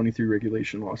 and they have 23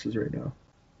 regulation losses right now.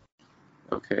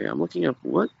 Okay, I'm looking up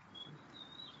what.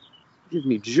 Give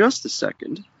me just a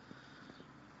second.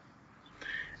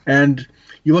 And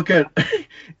you look at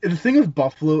the thing with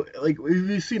Buffalo, like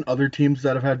we've seen other teams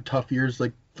that have had tough years,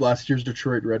 like last year's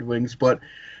Detroit Red Wings. But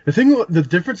the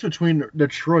difference between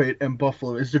Detroit and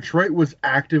Buffalo is Detroit was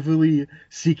actively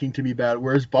seeking to be bad,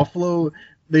 whereas Buffalo,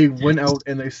 they went out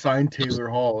and they signed Taylor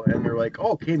Hall, and they're like,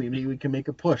 oh, okay, maybe we can make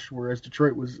a push. Whereas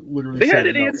Detroit was literally They had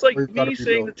saying, no, idiots like we've gotta me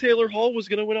saying rebuild. that Taylor Hall was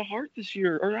going to win a Hart this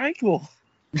year, or ankle.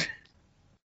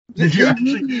 Did you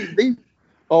actually?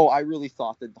 Oh, I really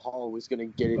thought that Hall was going to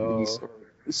get at least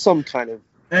some kind of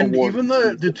And award. even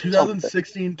the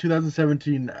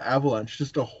 2016-2017 Avalanche,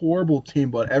 just a horrible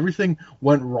team, but everything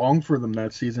went wrong for them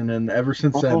that season, and ever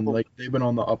since then, like, they've been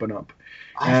on the up and up.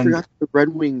 I forgot the Red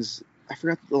Wings. I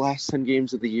forgot that the last 10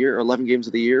 games of the year, or 11 games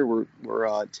of the year,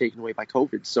 were taken away by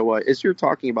COVID. So as you're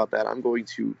talking about that, I'm going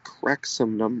to correct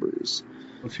some numbers.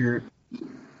 Let's hear it.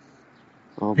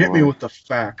 Oh, Hit boy. me with the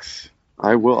facts.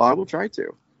 I will try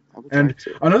to.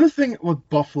 Another thing with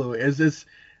Buffalo is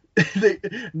they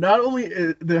not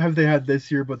only have they had this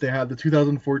year, but they had the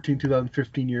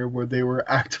 2014-2015 year where they were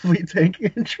actively tanking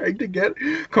and trying to get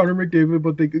Connor McDavid,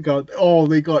 but they got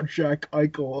Jack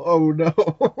Eichel. Oh no,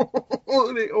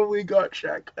 they only got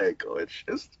Jack Eichel. It's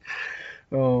just,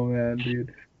 oh man,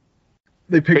 dude.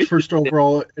 They picked first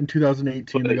overall in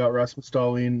 2018. They got Rasmus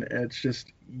Dahlin. And it's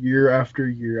just year after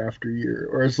year after year.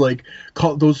 Whereas like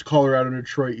those Colorado and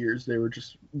Detroit years, they were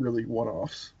just really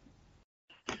one-offs.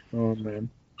 Oh man.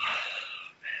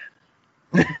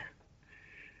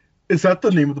 Is that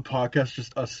the name of the podcast?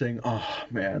 Just us saying, "Oh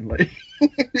man," like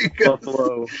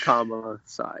Buffalo,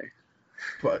 sigh.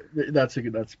 But that's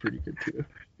pretty good too.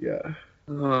 Yeah.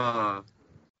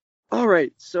 All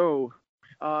right, so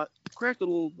correct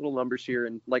little numbers here,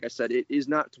 and like I said, it is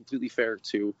not completely fair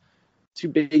to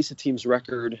base a team's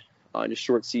record in a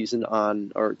short season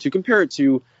on, or to compare it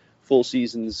to full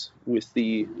seasons with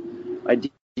the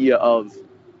idea of,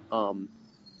 well,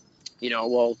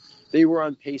 they were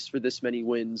on pace for this many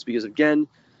wins, because again,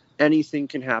 anything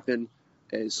can happen.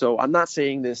 And so I'm not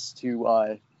saying this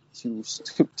to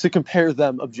compare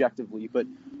them objectively, but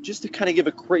just to kind of give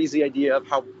a crazy idea of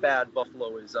how bad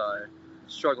Buffalo is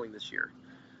struggling this year.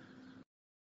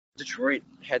 Detroit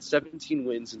had 17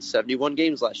 wins in 71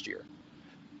 games last year.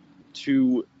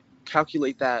 To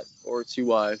calculate that, or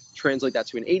to translate that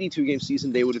to an 82-game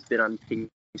season, they would have been on pace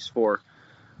for,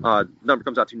 number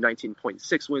comes out to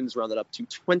 19.6 wins, rounded up to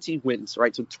 20 wins,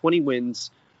 right? So 20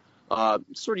 wins,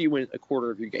 sort of you win a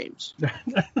quarter of your games.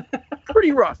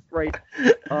 Pretty rough, right?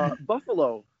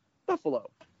 Buffalo.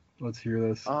 Let's hear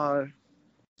this.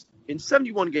 In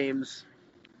 71 games,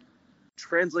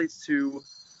 translates to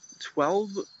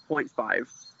 12.5.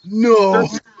 No.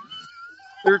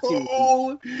 13.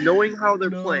 Oh, knowing how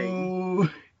they're playing,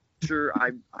 sure,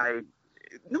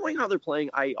 knowing how they're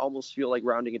playing, I almost feel like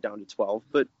rounding it down to 12,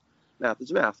 but math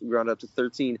is math. We round up to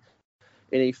 13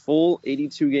 in a full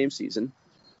 82-game season.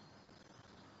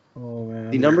 Oh man.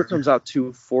 The number comes out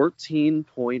to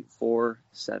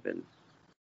 14.47.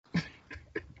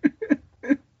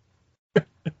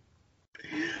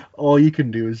 All you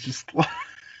can do is just laugh.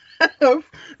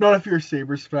 Not if you're a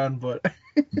Sabres fan, but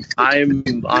I'm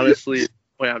honestly,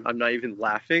 I'm not even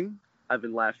laughing. I've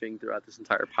been laughing throughout this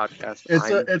entire podcast.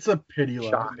 It's a pity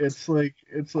laugh. It's like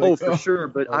oh, for sure,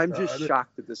 but I'm just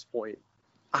shocked at this point.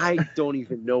 I don't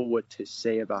even know what to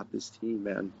say about this team,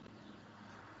 man.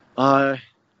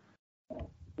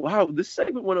 Wow, this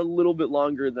segment went a little bit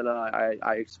longer than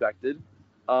I expected,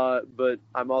 but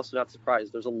I'm also not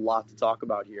surprised. There's a lot to talk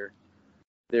about here.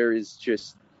 There is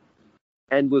just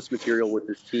endless material with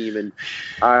this team, and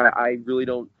I really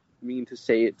don't mean to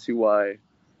say it to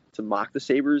mock the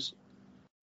Sabres.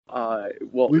 I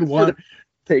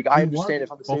understand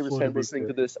if I'm a Sabres fan listening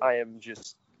to this, I am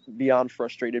just beyond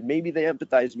frustrated. Maybe they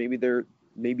empathize.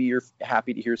 Maybe you're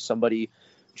happy to hear somebody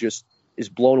just is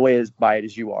blown away by it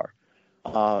as you are.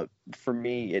 For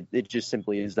me, it just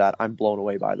simply is that I'm blown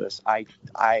away by this. I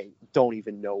don't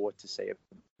even know what to say about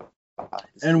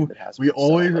this. And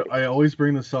I always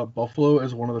bring this up. Buffalo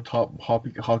is one of the top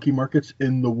hockey markets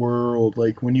in the world.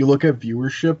 Like when you look at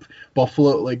viewership,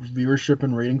 Buffalo, like viewership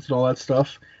and ratings and all that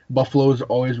stuff, Buffalo is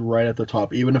always right at the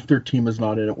top, even if their team is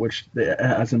not in it, which it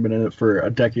hasn't been in it for a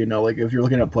decade now. Like if you're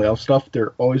looking at playoff stuff,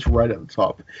 they're always right at the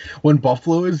top. When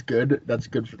Buffalo is good, that's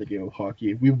good for the game of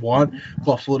hockey. We want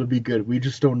Buffalo to be good. We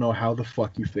just don't know how the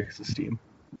fuck you fix this team.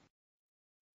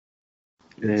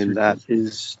 And that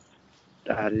is,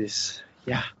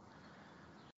 yeah,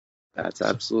 that's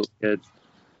absolutely good.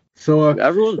 So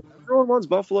everyone wants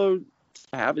Buffalo to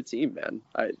have a team, man.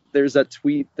 There's that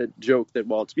tweet, that joke that,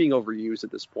 well, it's being overused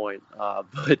at this point,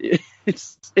 but it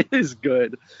is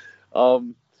good.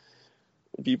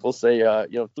 People say,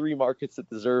 3 markets that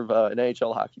deserve an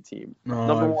NHL hockey team.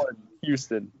 Number 1,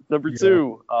 Houston. Number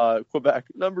 2, Quebec.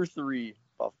 Number 3,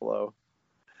 Buffalo.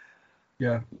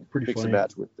 Yeah, pretty mix funny. and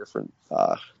match with different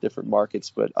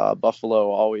markets, but Buffalo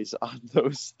always on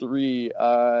those three,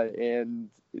 and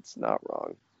it's not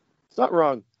wrong. It's not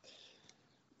wrong.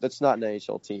 That's not an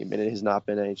NHL team, and it has not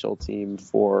been an NHL team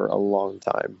for a long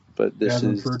time. But this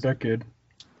is for a decade.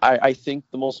 I think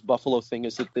the most Buffalo thing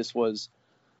is that this was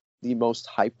the most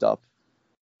hyped up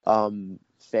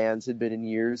fans had been in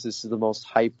years. This is the most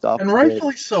hyped up, And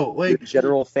rightfully so. Like,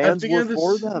 general fans were this,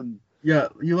 for them. Yeah,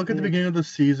 you look at the beginning of the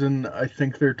season, I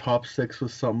think their top six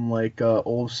was something like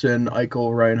Olsen,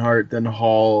 Eichel, Reinhart, then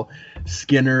Hall,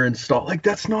 Skinner, and Stahl. Like,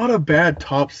 that's not a bad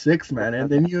top six, man. And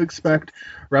then you expect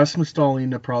Rasmus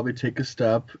Dahlin to probably take a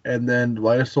step, and then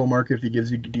Linus Ullmark, if he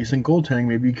gives you decent goaltending,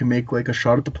 maybe you can make, like, a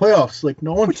shot at the playoffs. Like,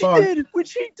 no one thought...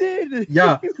 Which he did!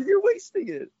 Yeah. You're wasting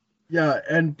it. Yeah,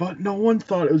 but no one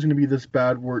thought it was going to be this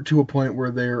bad to a point where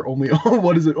they're only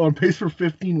on pace for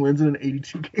 15 wins in an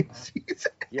 82-game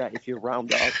season. Yeah, if you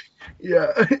round up.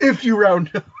 Yeah, if you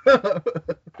round up.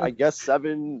 I guess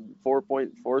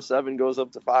 4.47 goes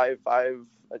up to 5. I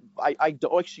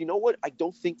don't actually, you know what? I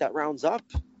don't think that rounds up.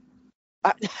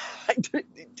 I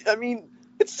mean,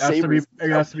 it's Sabres. It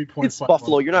has to be 0.5. It's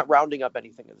Buffalo. You're not rounding up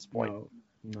anything at this point.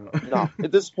 No. No.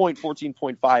 At this point,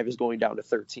 14.5 is going down to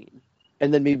 13.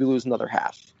 And then maybe lose another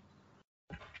half.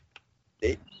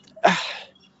 Do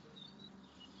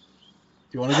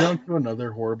you want to get into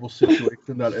another horrible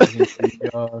situation that isn't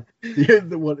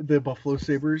the Buffalo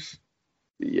Sabres?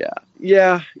 Yeah.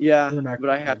 But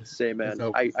I have to say, man,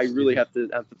 I really have to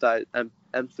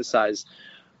emphasize.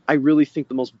 I really think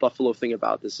the most Buffalo thing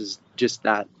about this is just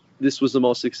that this was the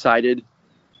most excited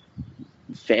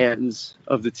fans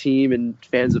of the team and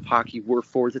fans of hockey were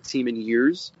for the team in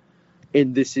years.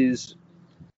 And this is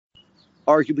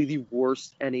arguably the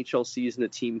worst NHL season a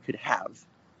team could have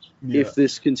if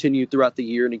this continued throughout the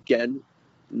year. And again,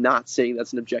 not saying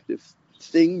that's an objective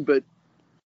thing, but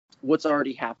what's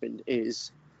already happened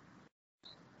is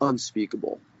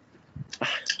unspeakable.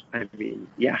 I mean,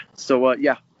 yeah. So,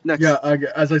 next. Yeah,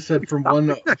 as I said, from one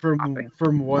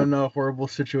horrible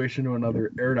situation to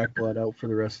another, Aaron Ekblad out for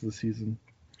the rest of the season.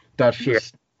 That's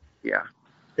just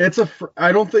It's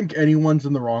I don't think anyone's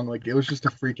in the wrong. Like, it was just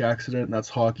a freak accident, and that's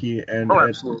hockey. And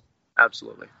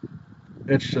absolutely.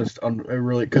 It's just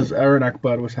really, because Aaron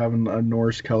Ekblad was having a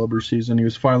Norris caliber season. He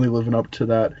was finally living up to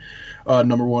that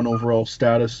number one overall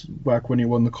status back when he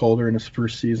won the Calder in his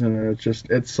first season. And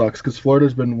it sucks because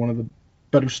Florida's been one of the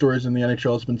better stories in the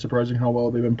NHL. It's been surprising how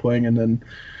well they've been playing, and then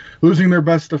losing their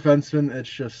best defenseman. It's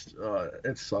just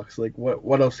it sucks. Like,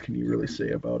 what else can you really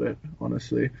say about it?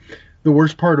 Honestly. The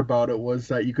worst part about it was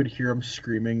that you could hear him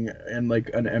screaming in, like,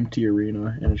 an empty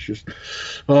arena, and it's just,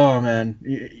 oh, man,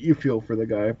 you feel for the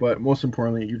guy. But most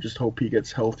importantly, you just hope he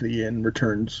gets healthy and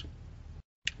returns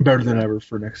better than ever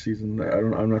for next season.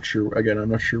 I'm not sure. Again,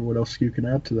 I'm not sure what else you can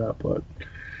add to that, but.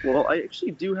 Well, I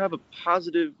actually do have a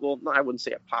positive. Well, no, I wouldn't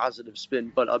say a positive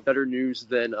spin, but better news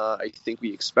than I think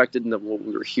we expected and than what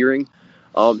we were hearing.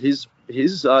 His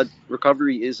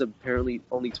recovery is apparently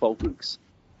only 12 weeks,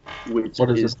 which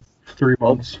is 3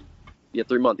 months. Yeah,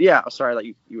 3 months. Yeah, sorry that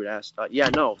you would ask. 3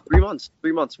 months.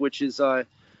 3 months, which is wow.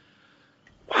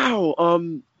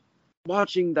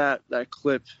 Watching that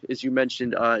clip, as you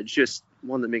mentioned, just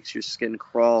one that makes your skin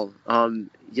crawl.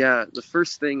 The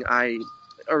first thing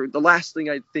the last thing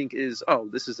I think is,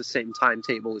 this is the same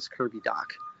timetable as Kirby Dach.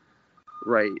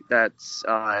 Right. That's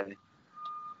not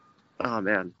all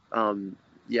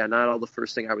the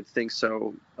first thing I would think.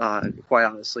 So, quite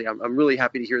honestly, I'm really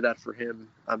happy to hear that for him.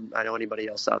 I know anybody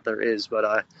else out there is,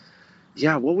 but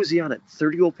what was he on at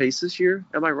 30 goal pace this year?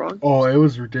 Am I wrong? Oh, it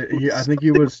was ridiculous. I think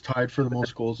he was tied for the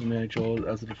most goals in the NHL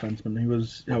as a defenseman. He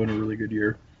was having a really good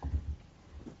year.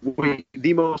 Wait,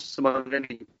 the most among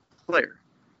any player?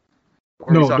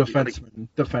 No, defenseman.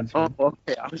 Defenseman. Oh,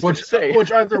 okay. I was going to say.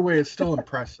 Which either way is still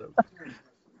impressive.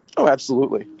 Oh,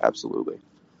 absolutely.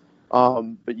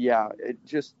 But yeah, it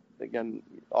just, again,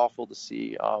 awful to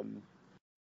see.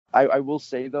 I will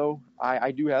say, though, I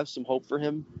do have some hope for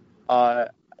him.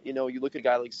 You look at a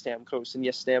guy like Stamkos, and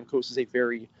yes, Stamkos is a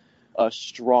very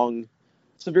strong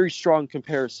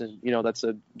comparison. That's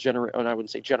I wouldn't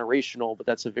say generational, but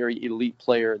that's a very elite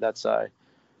player. That's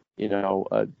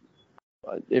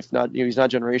if not, he's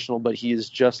not generational, but he is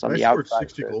just on the outside.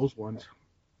 60 goals once.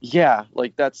 Yeah,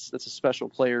 like that's a special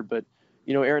player. But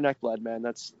Aaron Ekblad, man,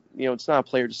 that's it's not a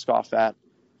player to scoff at.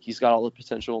 He's got all the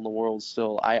potential in the world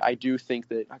still. I do think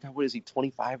that, what is he,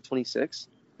 25, 26?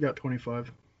 Yeah,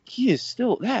 25. He is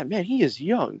still that, man. He is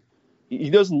young.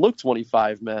 He doesn't look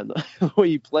 25, man. The way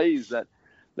he plays, that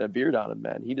beard on him,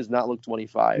 man. He does not look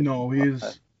 25. No, he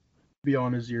is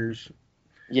beyond his years.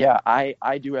 Yeah,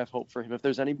 I do have hope for him. If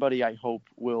there's anybody I hope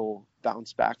will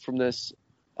bounce back from this,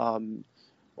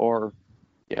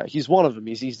 he's one of them.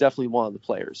 He's definitely one of the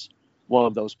players, one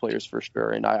of those players for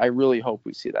sure. And I really hope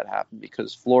we see that happen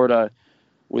because Florida,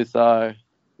 with my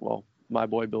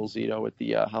boy Bill Zito at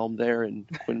the helm there and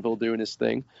Quinville doing his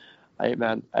thing,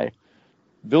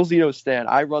 Bill Zito stan.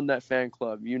 I run that fan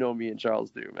club. You know me and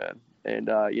Charles do, man. And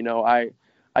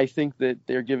I think that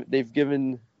they've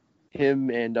given him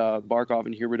and Barkov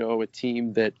and Huberdeau a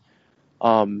team that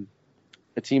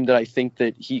I think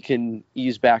that he can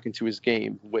ease back into his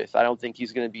game with. I don't think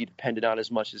he's going to be dependent on as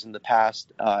much as in the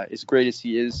past. As great as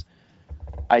he is,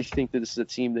 I think that this is a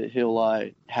team that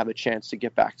he'll have a chance to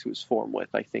get back to his form with.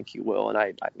 I think he will,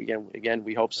 and again,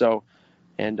 we hope so.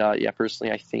 And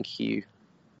personally, I think he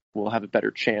will have a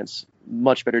better chance,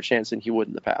 much better chance than he would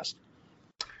in the past.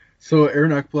 So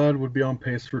Aaron Ekblad would be on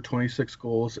pace for 26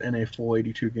 goals in a full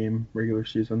 82-game regular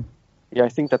season. Yeah, I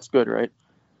think that's good, right?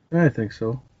 I think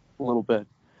so. A little bit.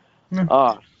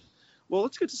 Yeah. Well,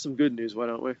 let's get to some good news, why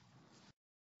don't we?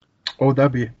 What would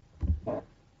that be?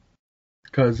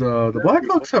 Because the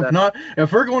Blackhawks have not...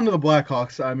 If we're going to the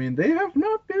Blackhawks, I mean, they have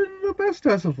not been the best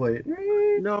as of late.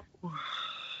 No,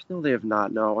 they have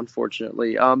not, no,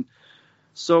 unfortunately.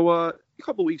 So a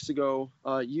couple weeks ago,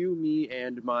 you, me,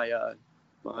 and my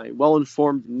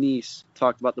well-informed niece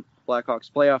talked about the Blackhawks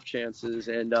playoff chances,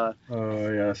 and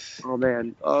yes. Oh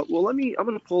man. I'm going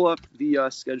to pull up the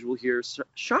schedule here.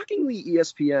 Shockingly,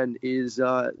 ESPN is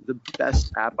the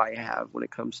best app I have when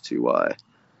it comes to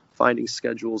finding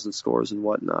schedules and scores and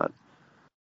whatnot.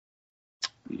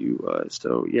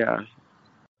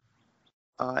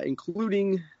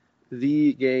 Including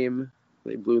the game,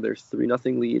 they blew their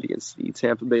 3-0 lead against the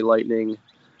Tampa Bay Lightning.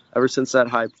 Ever since that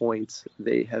high point,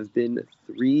 they have been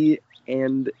 3-8.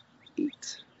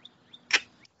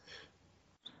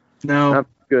 Now, not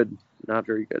good, not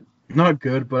very good. Not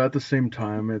good, but at the same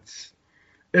time, it's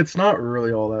not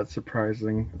really all that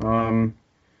surprising.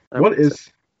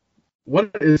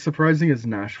 What is surprising is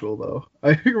Nashville, though.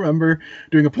 I remember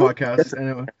doing a podcast,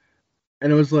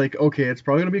 and it was like, okay, it's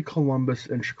probably going to be Columbus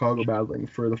and Chicago battling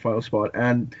for the final spot.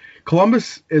 And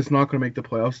Columbus is not going to make the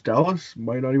playoffs. Dallas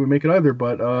might not even make it either,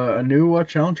 but a new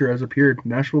challenger has appeared.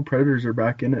 Nashville Predators are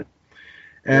back in it.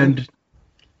 And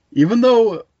even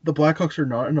though the Blackhawks are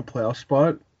not in a playoff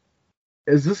spot,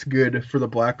 is this good for the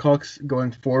Blackhawks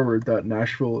going forward that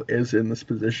Nashville is in this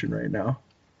position right now?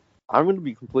 I'm going to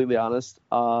be completely honest.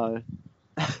 I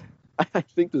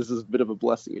think this is a bit of a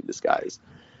blessing in disguise.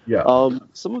 Yeah.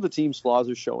 Some of the team's flaws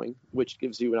are showing, which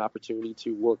gives you an opportunity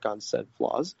to work on said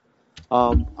flaws.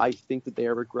 I think that they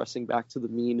are regressing back to the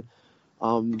mean,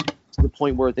 to the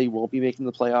point where they won't be making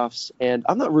the playoffs. And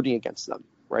I'm not rooting against them,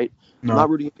 right? No. I'm not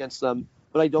rooting against them,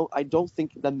 but I don't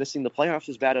think them missing the playoffs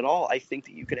is bad at all. I think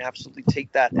that you can absolutely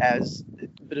take that as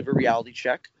a bit of a reality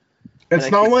check. It's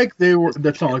not like they're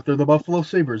the Buffalo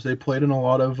Sabres. They played in a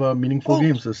lot of meaningful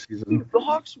games this season. The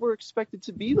Hawks were expected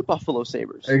to be the Buffalo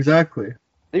Sabres. Exactly.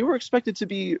 They were expected to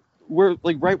be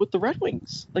right with the Red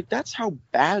Wings. Like, that's how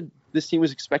bad this team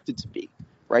was expected to be,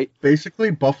 right?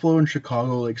 Basically, Buffalo and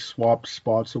Chicago swapped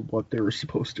spots of what they were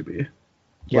supposed to be.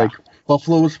 Yeah. Like,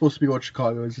 Buffalo was supposed to be what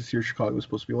Chicago is this year. Chicago was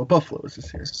supposed to be what Buffalo is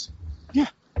this year. Yeah.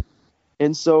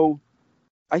 And so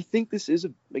I think this is,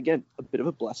 again, a bit of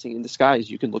a blessing in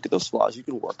disguise. You can look at those flaws. You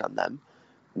can work on them.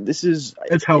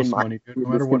 It's house money, dude, no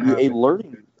matter what happens.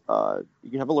 You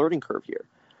can have a learning curve here.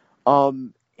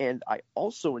 And I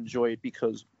also enjoy it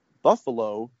because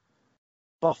Nashville,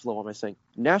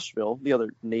 the other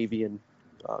Navy and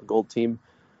Gold team,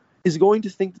 is going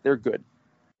to think that they're good.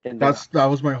 And that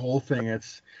was my whole thing.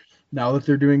 It's now that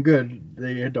they're doing good,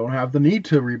 they don't have the need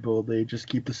to rebuild. They just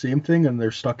keep the same thing, and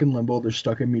they're stuck in limbo. They're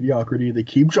stuck in mediocrity. They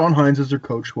keep John Hines as their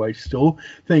coach, who I still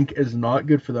think is not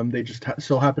good for them. They just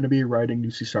so happen to be riding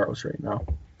UC Saros right now.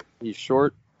 He's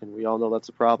short, and we all know that's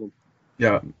a problem.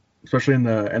 Yeah. Especially in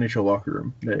the NHL locker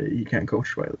room, he can't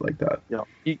coach like that. Yeah,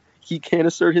 he can't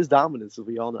assert his dominance, as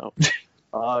we all know.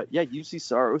 UC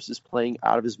Saros is playing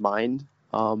out of his mind.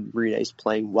 Rene is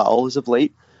playing well as of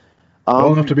late.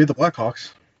 Well enough to beat the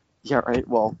Blackhawks. Yeah, right.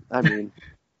 Well, I mean,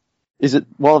 is it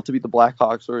well enough to beat the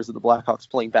Blackhawks, or is it the Blackhawks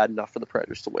playing bad enough for the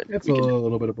Predators to win? It's a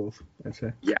little bit of both, I'd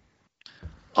say. Yeah.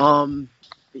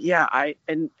 I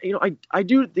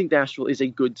do think Nashville is a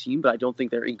good team, but I don't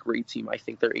think they're a great team. I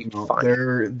think they're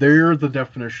fine. They're the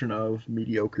definition of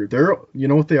mediocre. They're, you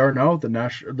know what they are now?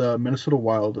 The Minnesota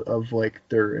Wild of like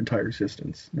their entire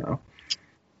existence now.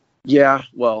 Yeah,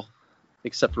 well,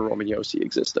 except for Roman Josi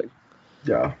existing.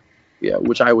 Yeah. Yeah,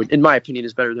 which I would, in my opinion,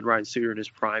 is better than Ryan Suter in his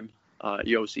prime.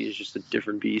 Josi is just a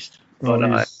different beast.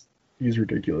 But he's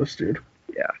ridiculous, dude.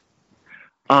 Yeah.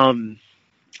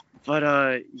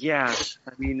 But yeah,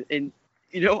 I mean, and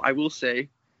I will say,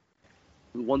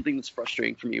 the one thing that's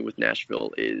frustrating for me with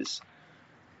Nashville is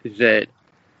that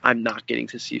I'm not getting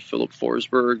to see Philip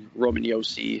Forsberg, Roman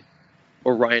Josi,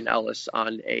 or Ryan Ellis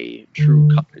on a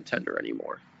true cup contender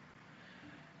anymore.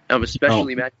 I'm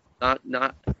especially mad not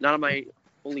am I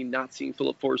only not seeing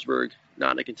Philip Forsberg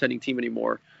not in a contending team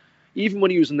anymore. Even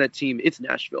when he was in that team, it's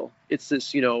Nashville. It's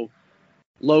this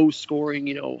low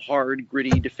scoring, hard,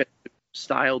 gritty defensive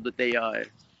style that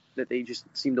they just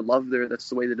seem to love there. That's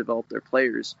the way they develop their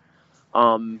players.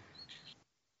 Oh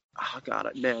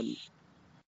God, man,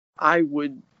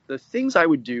 the things I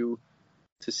would do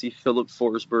to see Philip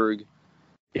Forsberg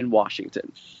in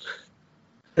Washington.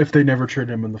 If they never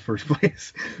traded him in the first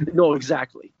place. No,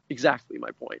 exactly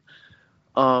my point.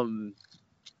 Well,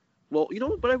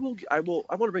 but I want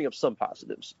to bring up some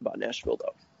positives about Nashville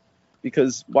though,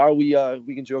 because while we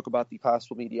can joke about the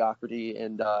possible mediocrity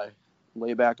and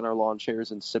lay back in our lawn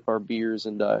chairs and sip our beers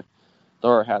and throw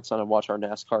our hats on and watch our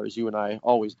NASCAR as you and I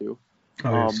always do.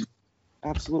 Yes.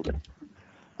 Absolutely.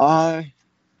 Yeah.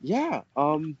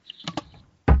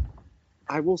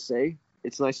 I will say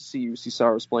it's nice to see UC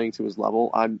Saros playing to his level.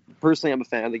 I'm a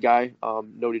fan of the guy.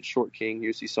 Noted short king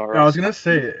UC Saros. I was gonna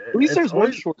say at least there's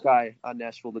one short guy on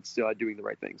Nashville that's still doing the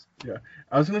right things. Yeah,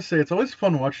 I was gonna say it's always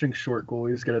fun watching short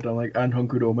goalies get it done. Like Anton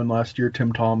Khudobin last year,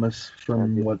 Tim Thomas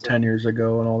from 10 years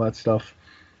ago, and all that stuff.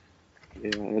 Yeah,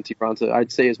 Antti Raanta,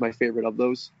 I'd say is my favorite of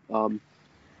those.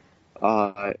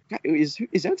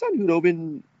 Is Anton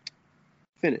Khudobin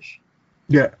Finnish?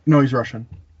 Yeah, no, he's Russian.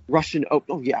 Russian?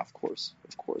 Oh yeah, of course.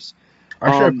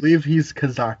 Actually, I believe he's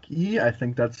Kazaki. I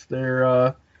think that's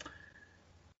their.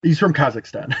 He's from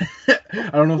Kazakhstan. I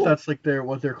don't know if that's like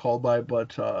what they're called by,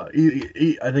 but I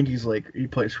think he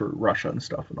plays for Russia and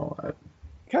stuff and all that.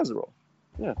 Kazarol.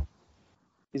 Yeah,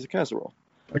 he's a Kazarol.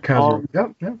 A Kazarol.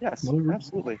 Yep. Yes,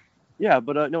 absolutely. Yeah,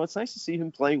 but no, it's nice to see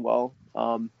him playing well.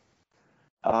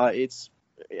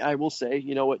 I will say,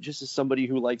 just as somebody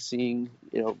who likes seeing,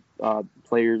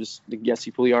 players, the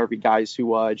Jesse Puljujärvi guys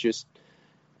who just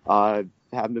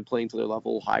haven't been playing to their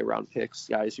level, high round picks,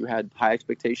 guys who had high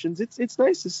expectations. It's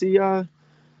nice to see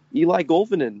Eli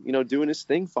Golvanen, doing his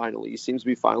thing finally. He seems to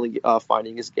be finally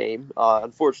finding his game.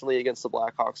 Unfortunately, against the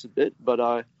Blackhawks a bit,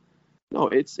 but no,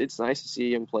 it's nice to see a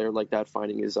young player like that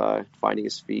finding his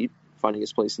feet, finding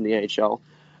his place in the NHL.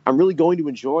 I'm really going to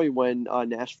enjoy when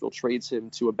Nashville trades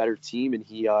him to a better team and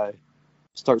he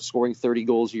starts scoring 30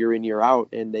 goals year in, year out,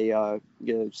 and they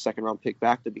get a second-round pick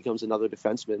back that becomes another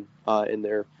defenseman in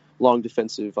their long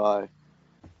defensive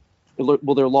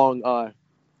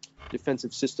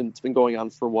defensive system. It's been going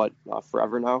on for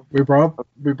forever now. We brought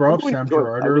up Sam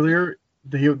Girard earlier.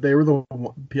 They were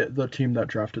the team that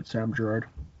drafted Sam Girard.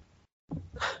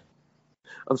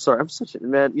 I'm sorry, I'm such a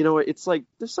man. It's like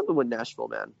there's something with Nashville,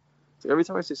 man. Every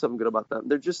time I say something good about them,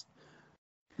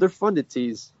 they're fun to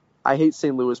tease. I hate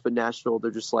St. Louis, but Nashville,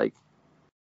 they're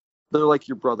like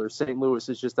your brother. St. Louis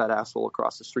is just that asshole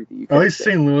across the street that you can't At least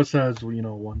St. Louis has,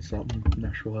 won something.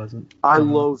 Nashville hasn't. I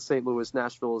loathe St. Louis.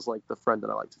 Nashville is like the friend that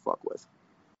I like to fuck with.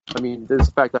 I mean, there's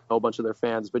the fact that I know a bunch of their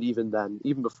fans, but even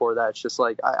before that, it's just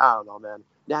like, I don't know, man.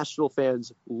 Nashville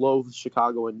fans loathe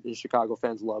Chicago, and Chicago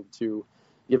fans love to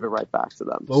give it right back to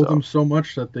them. Loathe them so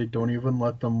much that they don't even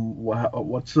let them.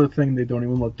 What's the thing? They don't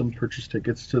even let them purchase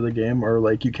tickets to the game, or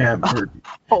like you can't.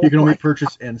 You can only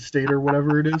purchase in-state or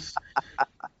whatever it is.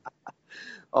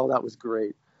 Oh, that was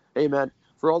great. Hey, man,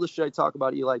 for all the shit I talk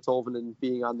about Eli Tolvanen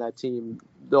being on that team,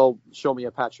 they'll show me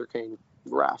a Patrick Kane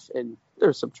graph, and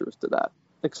there's some truth to that.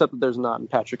 Except that there's not, and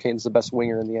Patrick Kane's the best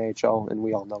winger in the AHL, and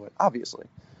we all know it, obviously.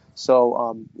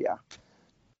 So, yeah.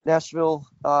 Nashville,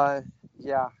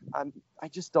 yeah, I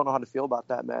just don't know how to feel about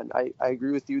that, man. I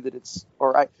agree with you that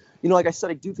like I said,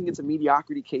 I do think it's a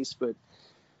mediocrity case, but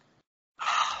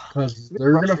because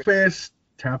they're going to face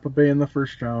Tampa Bay in the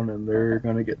first round, and they're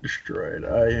going to get destroyed.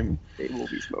 They will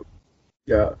be smoked.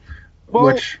 Yeah. Well,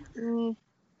 which,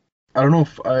 I don't know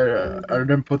if I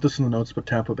didn't put this in the notes, but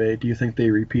Tampa Bay, do you think they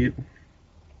repeat?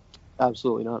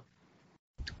 Absolutely not.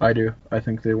 I do. I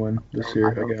think they win this year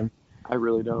again. I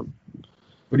really don't.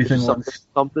 What do you think?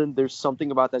 There's something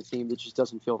about that team that just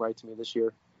doesn't feel right to me this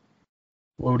year.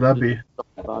 What would that be?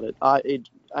 About it. I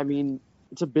mean,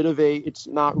 it's a bit of it's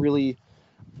not really.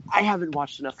 I haven't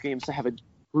watched enough games to have a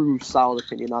true solid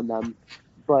opinion on them,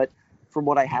 but from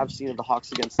what I have seen of the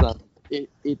Hawks against them,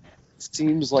 it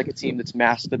seems like a team that's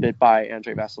masked a bit by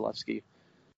Andrei Vasilevsky.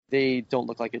 They don't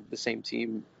look like the same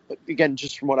team. Again,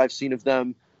 just from what I've seen of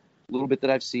them, a little bit that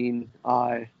I've seen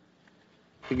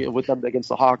with them against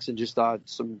the Hawks, and just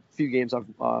some few games I've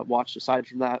watched aside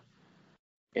from that.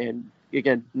 And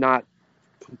again, not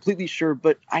completely sure,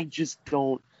 but I just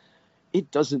don't.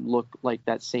 it doesn't look like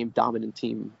that same dominant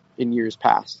team in years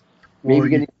past. Well,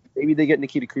 Maybe they get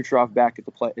Nikita Kucherov back in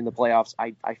the playoffs.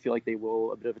 I feel like they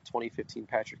will. A bit of a 2015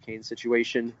 Patrick Kane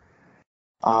situation.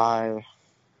 I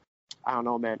don't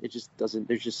know, man. It just doesn't.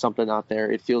 There's just something out there.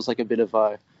 It feels like a bit of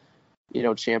a,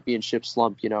 championship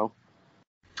slump. The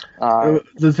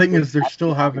thing is, they're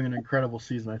still having an incredible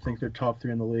season. I think they're top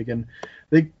 3 in the league, and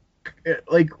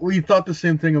we thought the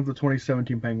same thing of the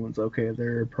 2017 Penguins. Okay,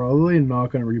 they're probably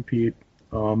not going to repeat.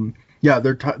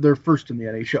 They're first in the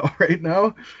NHL right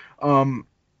now.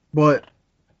 But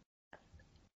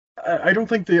I don't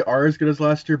think they are as good as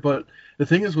last year. But the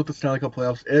thing is with the Stanley Cup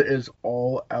playoffs, it is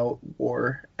all out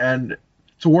war, and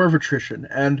it's a war of attrition.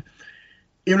 And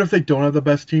even if they don't have the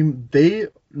best team, they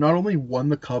not only won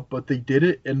the cup, but they did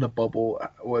it in the bubble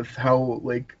with how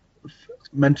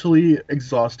mentally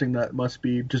exhausting that must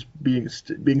be, just being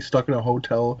stuck in a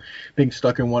hotel, being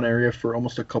stuck in one area for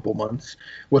almost a couple months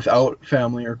without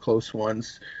family or close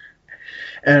ones.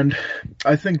 And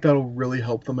I think that'll really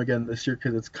help them again this year,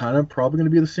 because it's kind of probably going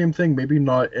to be the same thing. Maybe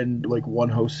not in one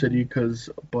host city,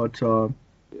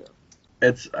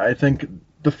 I think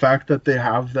the fact that they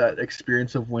have that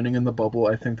experience of winning in the bubble,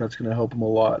 I think that's going to help them a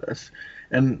lot.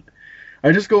 And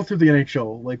I just go through the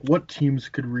NHL, what teams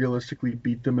could realistically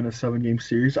beat them in a 7-game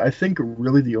series. I think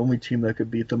really the only team that could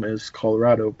beat them is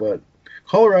Colorado, but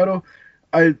Colorado,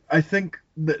 I think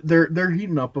they're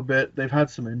heating up a bit. They've had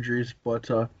some injuries, but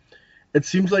it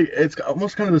seems like it's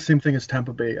almost kind of the same thing as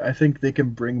Tampa Bay. I think they can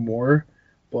bring more,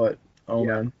 but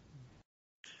man.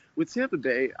 With Tampa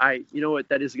Bay,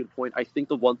 that is a good point. I think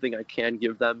the one thing I can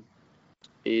give them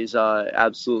is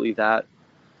absolutely that,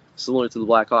 similar to the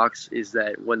Blackhawks, is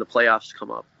that when the playoffs come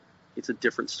up, it's a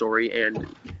different story. And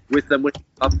with them winning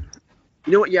up,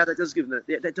 that does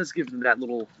give them that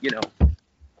little,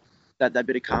 that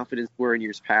bit of confidence where in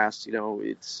years past,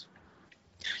 it's,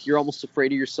 you're almost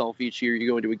afraid of yourself each year you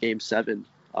go into a game 7,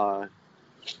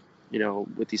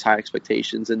 with these high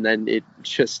expectations, and then it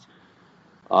just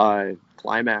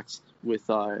climaxed with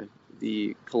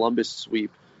the Columbus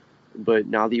sweep. But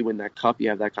now that you win that cup, you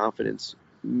have that confidence.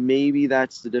 Maybe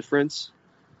that's the difference.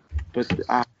 But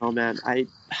I don't know, man.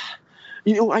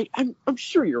 I'm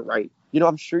sure you're right.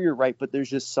 I'm sure you're right. But there's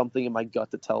just something in my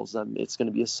gut that tells them it's going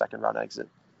to be a second round exit.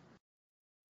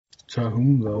 To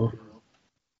whom though?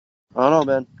 I don't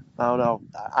know, man. I don't know.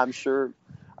 I'm sure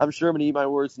I'm going to eat my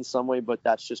words in some way, but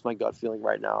that's just my gut feeling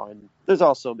right now. And there's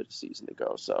also a bit of season to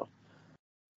go, so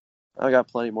I got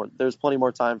plenty more. There's plenty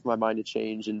more time for my mind to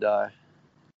change, and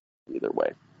either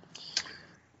way.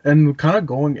 And kind of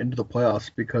going into the playoffs,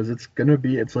 because it's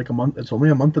like a month. It's only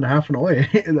a month and a half away.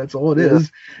 That's all it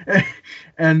is.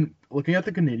 And looking at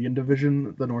the Canadian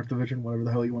division, the North Division, whatever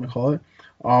the hell you want to call it,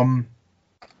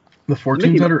 the 4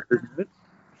 teams that are.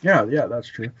 Yeah, that's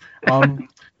true.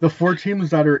 The 4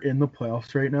 teams that are in the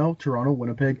playoffs right now: Toronto,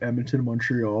 Winnipeg, Edmonton,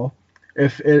 Montreal.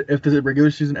 If the regular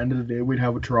season ended today, we'd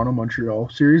have a Toronto-Montreal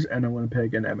series and a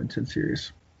Winnipeg and Edmonton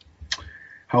series.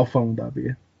 How fun would that be?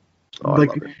 Oh,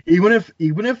 even if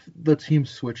the team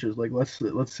switches,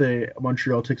 let's say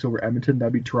Montreal takes over Edmonton,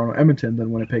 that'd be Toronto, Edmonton,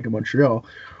 then Winnipeg and Montreal.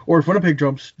 Or if Winnipeg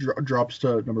drops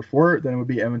to number 4, then it would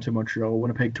be Edmonton, Montreal,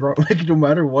 Winnipeg, Toronto. No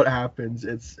matter what happens,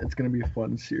 it's gonna be a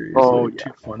fun series.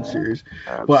 Two fun series.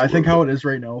 Absolutely. But I think how it is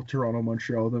right now, Toronto,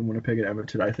 Montreal, then Winnipeg and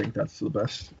Edmonton, I think that's the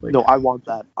best. No, I want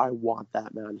that. I want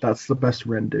that, man. That's the best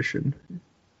rendition.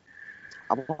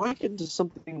 I want to get into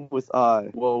something with we're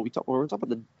going to talk about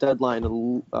the deadline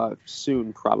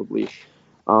soon, probably.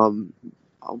 I'll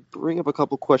bring up a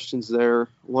couple questions there,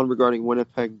 one regarding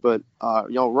Winnipeg, but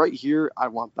right here, I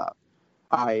want that.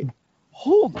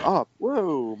 Hold up.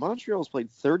 Whoa, Montreal's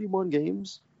played 31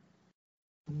 games?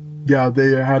 Yeah,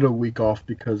 they had a week off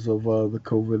because of the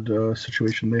COVID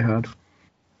situation they had.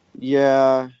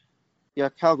 Yeah,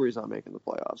 Calgary's not making the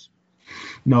playoffs.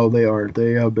 No, they aren't.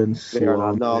 They have been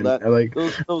slow. No,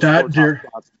 those spots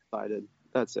decided.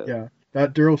 That's it. Yeah,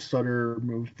 that Daryl Sutter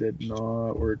move did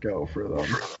not work out for them.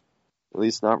 At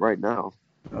least not right now.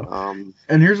 No.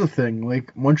 And here's the thing,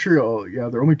 Montreal,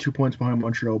 they're only 2 points behind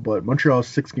Montreal, but Montreal has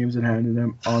 6 games in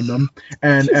hand on them.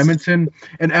 And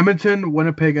Edmonton,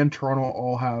 Winnipeg, and Toronto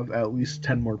all have at least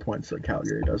 10 more points than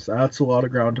Calgary does. That's a lot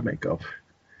of ground to make up.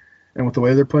 And with the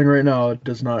way they're playing right now, it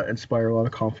does not inspire a lot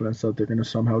of confidence that they're going to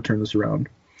somehow turn this around.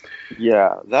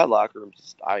 Yeah, that locker room,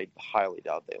 I highly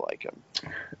doubt they like him.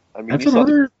 I mean, that's you saw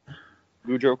another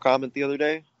the Gaudreau comment the other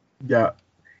day. Yeah.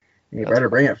 You better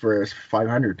bring it for his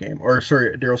 500 game. Or,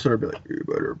 sorry, Daryl Sutter would be like, you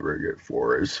better bring it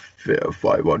for his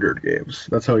 500 games.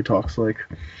 That's how he talks like.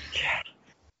 Yeah.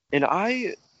 And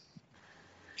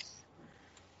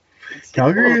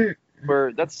Calgary...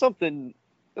 Where that's something...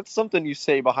 That's something you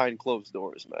say behind closed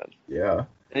doors, man. Yeah.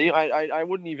 And, I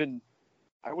wouldn't even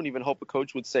hope a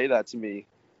coach would say that to me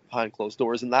behind closed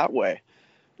doors in that way,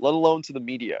 let alone to the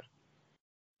media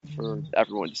for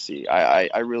everyone to see.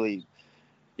 I really,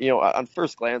 on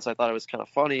first glance, I thought it was kind of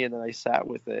funny, and then I sat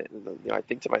with it, and then, I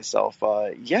think to myself,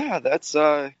 yeah, that's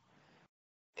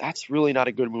really not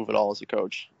a good move at all as a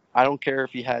coach. I don't care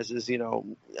if he has his,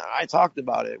 I talked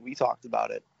about it. We talked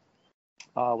about it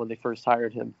when they first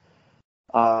hired him.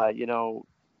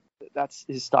 That's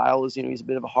his style is, he's a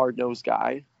bit of a hard-nosed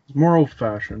guy. It's more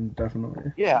old-fashioned,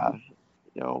 definitely. Yeah,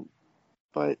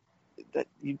 but that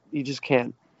you just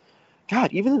can't.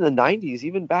 God, even in the 90s,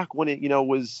 even back when it,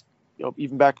 was,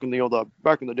 even back in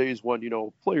the days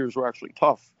when, players were actually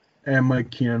tough. And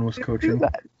Mike Keenan was coaching.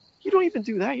 You don't even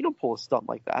do that. You don't pull a stunt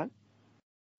like that.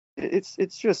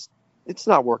 It's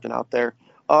not working out there.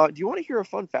 Do you want to hear a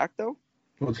fun fact, though?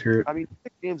 Let's hear it. I mean,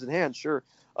 6 games in hand, sure.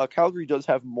 Calgary does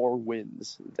have more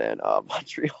wins than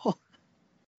Montreal.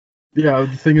 Yeah,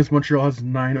 the thing is, Montreal has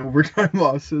 9 overtime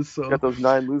losses, so... Got those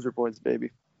 9 loser points,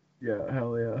 baby. Yeah,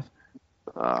 hell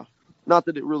yeah. Not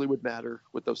that it really would matter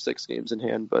with those 6 games in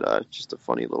hand, but just a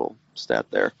funny little stat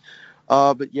there.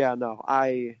 But yeah, no,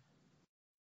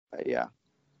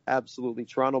 absolutely.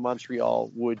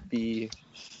 Toronto-Montreal would be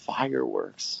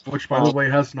fireworks. Which, by the way,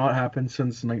 has not happened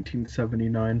since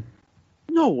 1979.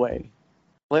 No way.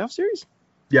 Playoff series?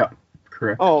 Yeah,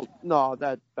 correct. Oh, no,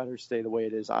 that better stay the way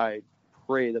it is. I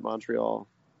pray that Montreal...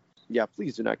 Yeah,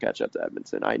 please do not catch up to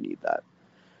Edmonton. I need that.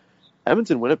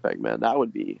 Edmonton-Winnipeg, man, that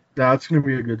would be... That's going to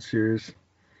be a good series.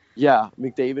 Yeah,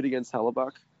 McDavid against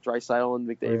Hellebuck. Draisaitl and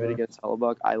McDavid against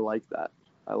Hellebuck. I like that.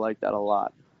 I like that a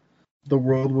lot. The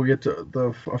world will get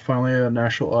to... Finally, a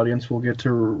national audience will get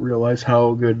to realize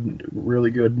how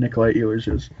really good Nikolai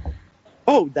Ehlers is.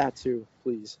 Oh, that too,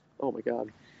 please. Oh, my God.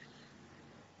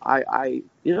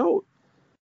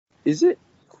 Is it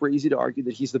crazy to argue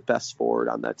that he's the best forward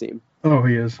on that team? Oh,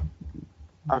 he is.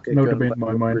 Okay, no good. debate in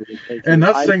my mind. And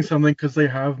that's saying something because they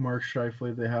have Mark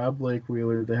Scheifele, they have Blake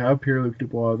Wheeler, they have Pierre-Luc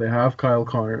Dubois, they have Kyle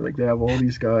Connor. Like, they have all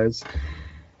these guys.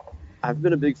 I've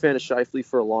been a big fan of Scheifele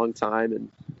for a long time,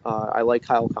 and I like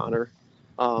Kyle Connor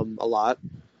a lot.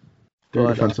 They're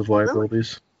defensive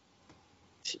liabilities.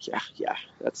 Yeah,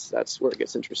 that's where it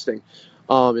gets interesting.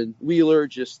 And Wheeler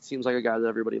just seems like a guy that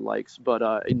everybody likes. But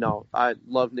no, I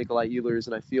love Nikolai Ehlers,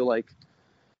 and I feel like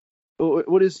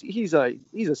he's a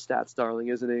stats darling,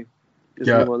 isn't he? He's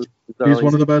one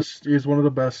of the best. He's one of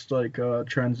the best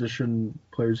transition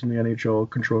players in the NHL,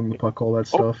 controlling the puck, all that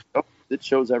stuff. It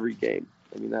shows every game.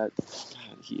 I mean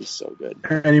he is so good.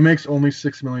 And he makes only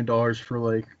 $6 million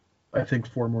for I think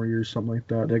 4 more years, something like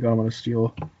that. They got him on a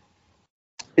steal.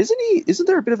 Isn't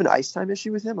there a bit of an ice time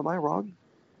issue with him? Am I wrong?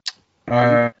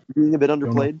 Being a bit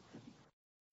underplayed.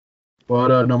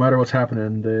 But no matter what's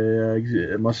happening,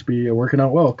 it must be working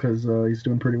out well because he's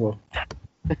doing pretty well.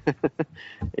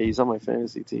 Hey, he's on my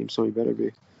fantasy team, so he better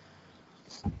be.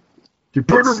 You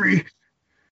better be.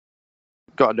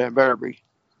 Goddamn better be.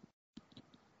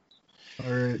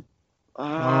 All right.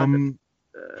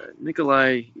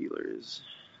 Nikolai Ehlers.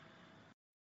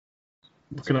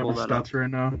 Looking at my stats right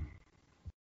now.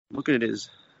 Looking at his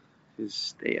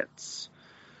stats.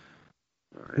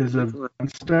 All right, his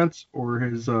advanced stats or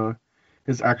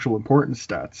his actual important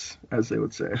stats, as they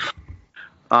would say.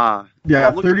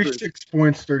 Yeah, 36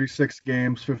 points, 36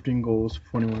 games, 15 goals,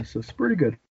 21 assists. Pretty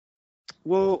good.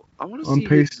 Well, I want to see. On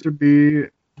pace to be. I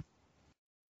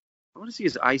want to see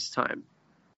his ice time.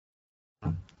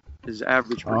 His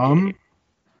average per game.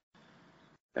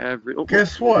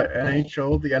 Guess what? The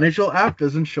NHL app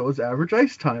doesn't show his average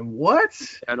ice time. What?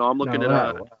 I know. I'm looking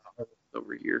at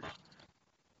over here.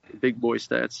 Big boy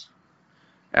stats.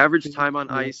 Average time on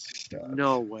ice. Stats.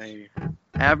 No way.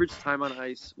 Average time on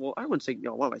ice. Well, I wouldn't say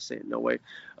no. What am I saying? No way.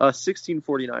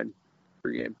 16:49 per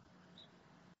game.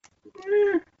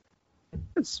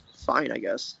 That's fine, I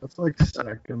guess. That's like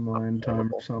second line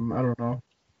time or something. I don't know.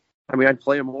 I mean, I'd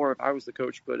play him more if I was the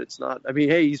coach, but it's not. I mean,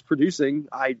 hey, he's producing.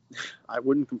 I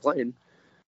wouldn't complain.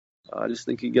 I just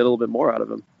think you'd get a little bit more out of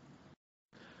him.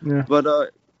 Yeah.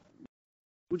 But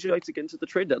would you like to get into the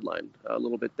trade deadline a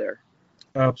little bit there?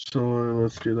 Absolutely.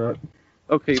 Let's do that.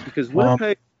 Okay, because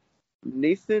Winnipeg,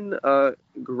 Nathan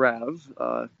Grav,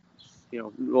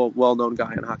 well-known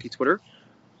guy on hockey Twitter,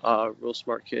 real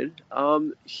smart kid,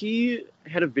 he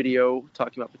had a video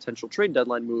talking about potential trade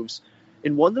deadline moves.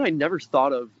 And one that I never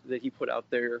thought of that he put out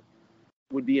there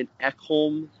would be an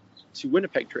Ekholm to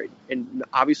Winnipeg trade. And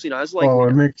obviously not as likely. Oh,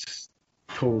 it makes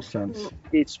total sense.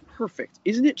 It's perfect.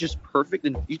 Isn't it just perfect?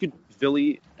 And you could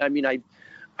Ville, I mean, I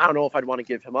don't know if I'd want to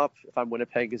give him up if I'm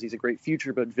Winnipeg because he's a great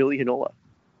future, but Ville Heinola.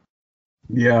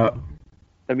 Yeah.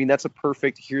 I mean, that's a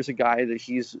perfect, here's a guy that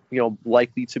he's,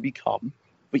 likely to become,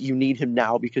 but you need him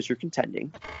now because you're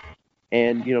contending.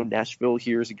 And, Nashville,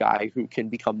 here's a guy who can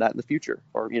become that in the future.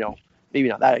 Or, maybe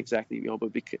not that exactly,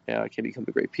 but can become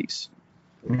a great piece.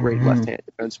 A great left-hand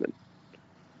defenseman.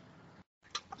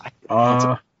 That's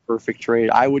a perfect trade.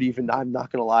 I'm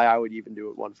not going to lie, I would even do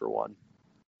it 1-for-1.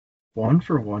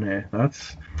 1-for-1, eh?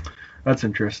 That's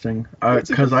interesting.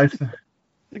 Because that's a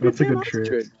good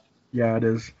trade. Yeah, it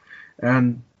is.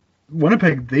 And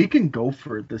Winnipeg, they can go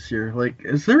for it this year. Like,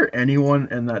 is there anyone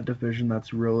in that division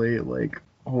that's really like,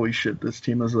 holy shit, this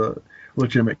team is a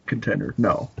legitimate contender?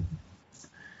 No.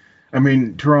 I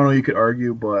mean, Toronto, you could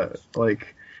argue, but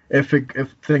like, if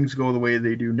things go the way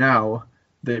they do now,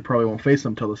 they probably won't face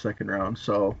them till the second round.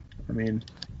 So, I mean,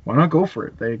 why not go for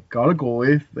it? They got a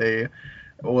goalie.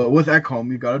 With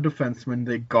Ekholm, you got a defenseman.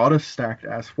 They got a stacked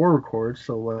ass forward core.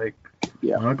 So, like,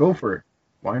 why not go for it?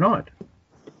 Why not?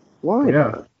 Why?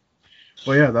 Yeah.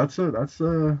 Well, yeah, that's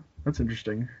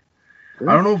interesting.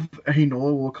 I don't know if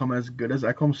Heinola will come as good as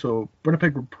Ekholm, so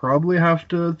Winnipeg would probably have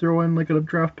to throw in like a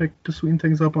draft pick to sweeten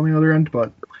things up on the other end.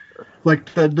 But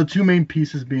like the two main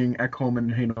pieces being Ekholm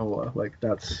and Heinola, like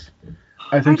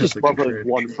I think just that's a love good trade.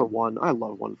 1-for-1. I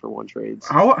love 1-for-1 trades.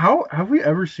 How have we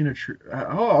ever seen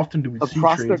how often do we see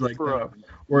trades like that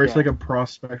where it's like a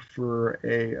prospect for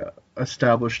a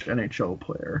established NHL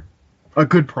player, a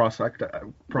good prospect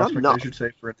I should say,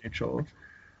 for an NHL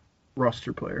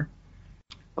roster player?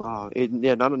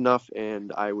 Not enough,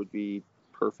 and I would be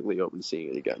perfectly open to seeing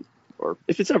it again, or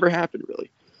if it's ever happened, really.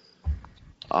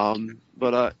 But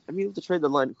with the trade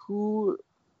deadline,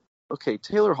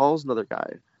 Taylor Hall's another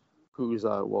guy who's,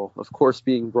 of course,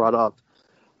 being brought up.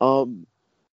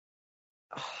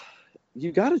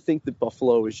 You got to think that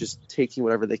Buffalo is just taking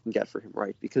whatever they can get for him,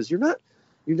 right? Because you're not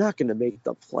going to make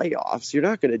the playoffs. You're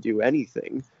not going to do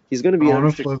anything. He's going to be. I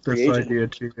want to float this idea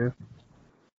to you.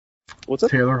 What's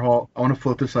up? Taylor Hall. I want to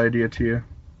float this idea to you.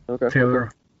 Okay.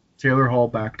 Taylor Hall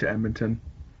back to Edmonton.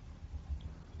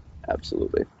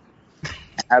 Absolutely.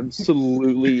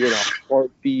 Absolutely, in a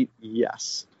heartbeat,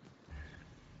 yes.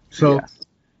 So, yes.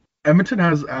 Edmonton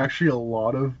has actually a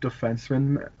lot of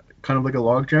defensemen, kind of like a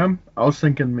logjam. I was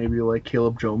thinking maybe like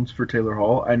Caleb Jones for Taylor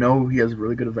Hall. I know he has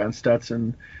really good advanced stats,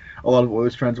 and a lot of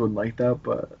Oilers fans wouldn't like that,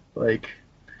 but like,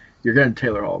 you're getting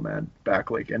Taylor Hall, man, back.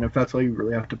 Like, and if that's all you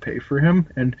really have to pay for him,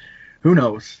 and who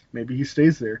knows, maybe he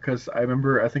stays there. Because I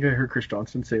think I heard Chris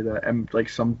Johnson say that at like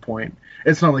some point,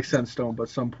 it's not like set in stone, but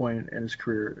some point in his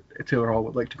career, Taylor Hall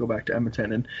would like to go back to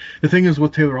Edmonton. And the thing is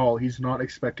with Taylor Hall, he's not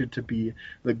expected to be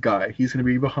the guy. He's going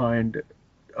to be behind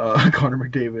Connor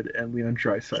McDavid and Leon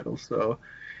Draisaitl, so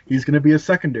he's going to be a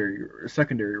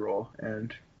secondary role,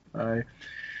 and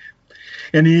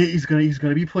he's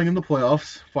gonna be playing in the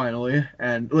playoffs finally,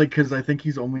 and like, because I think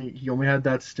he only had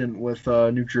that stint with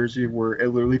New Jersey where it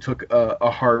literally took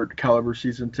a hard caliber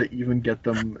season to even get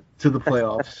them to the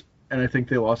playoffs, and I think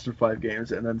they lost in 5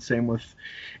 games. And then same with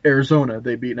Arizona,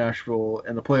 they beat Nashville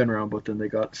in the play-in round, but then they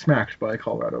got smacked by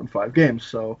Colorado in 5 games.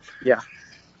 So yeah,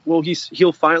 well,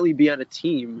 he'll finally be on a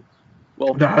team.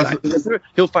 Well,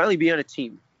 he'll finally be on a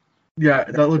team. Yeah,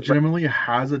 that legitimately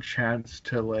has a chance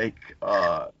to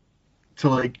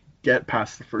get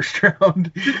past the first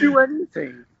round. To do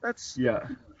anything. That's yeah.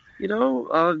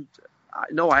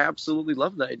 I absolutely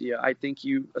love the idea. I think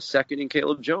a second in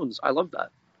Caleb Jones. I love that.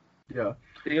 Yeah.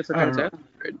 I think it's a fantastic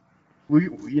trade.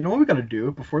 You know what we got to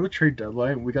do before the trade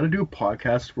deadline? We got to do a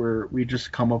podcast where we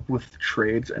just come up with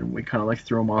trades and we kind of like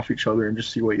throw them off each other and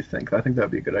just see what you think. I think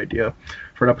that'd be a good idea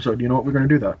for an episode. You know what? We're going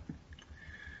to do that.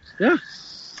 Yeah.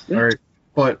 All right.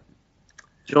 But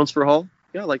Jones for Hall?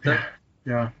 Yeah, I like that.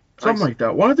 Yeah. Something like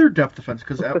that. One of their depth defense,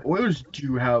 because Oilers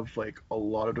do have like a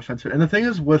lot of defensemen. And the thing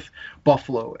is with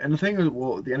Buffalo, and the thing is,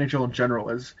 the NHL in general,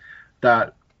 is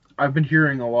that I've been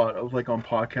hearing a lot of like on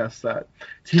podcasts that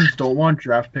teams don't want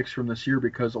draft picks from this year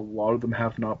because a lot of them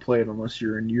have not played unless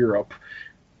you're in Europe,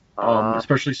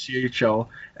 especially CHL,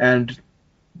 and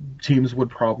teams would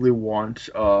probably want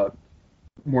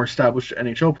more established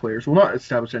NHL players. Well, not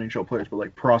established NHL players, but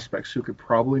like prospects who could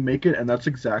probably make it, and that's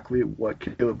exactly what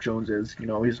Caleb Jones is.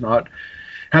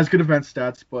 Has good advanced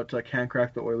stats, but can't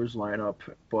crack the Oilers lineup.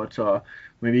 But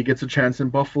maybe he gets a chance in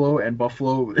Buffalo, and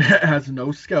Buffalo has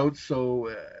no scouts, so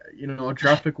a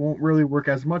draft pick won't really work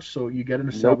as much. So you get an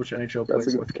established NHL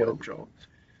player with Caleb Jones.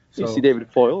 So, you see David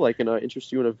Foyle, I can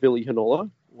interest you in a Ville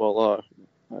Heinola. Well,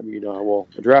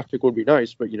 a draft pick would be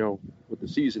nice, but with the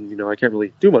season, I can't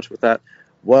really do much with that.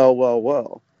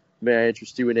 Well. May I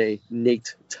interest you in a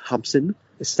Nate Thompson,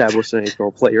 established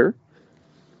NHL player?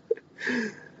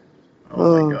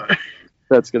 Oh my god.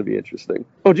 That's gonna be interesting.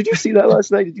 Oh, did you see that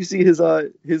last night? Did you see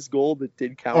his goal that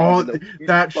did count? Oh, He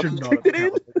that should not have kicked it in.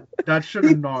 counted. That should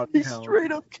have not He counted.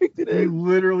 straight up kicked it He in.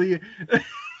 literally.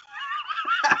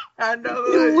 I know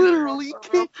He that. literally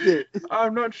kicked it.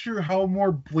 I'm not sure how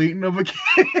more blatant of a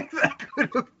kick that could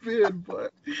have been,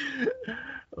 but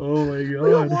oh my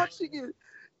Like, I'm god. watching it,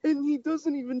 and he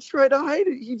doesn't even try to hide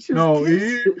it. He just No, kicks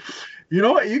he, it. you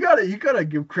know what? You gotta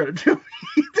give credit to him.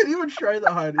 He didn't even try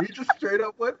to hide it. He just straight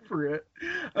up went for it.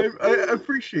 I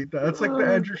appreciate that. It's like the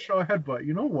Andrew Shaw headbutt.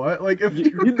 You know what? Like if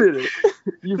You did it.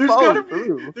 You there's followed gotta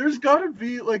through. there's gotta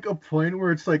be like a point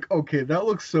where it's like, okay, that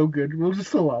looks so good. We'll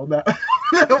just allow that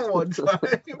that one time.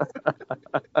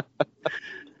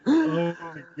 Oh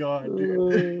my god,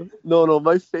 dude. No.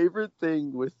 My favorite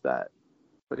thing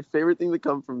that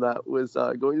come from that was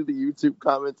going to the YouTube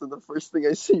comments, and the first thing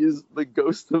I see is the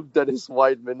ghost of Dennis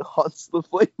Weidman haunts the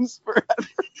Flames forever.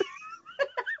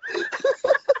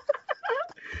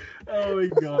 Oh my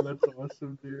god, that's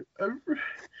awesome, dude.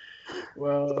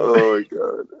 Wow. Oh my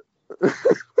god.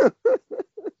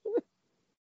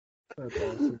 That's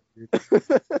awesome, dude.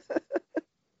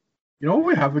 You know what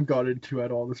we haven't got into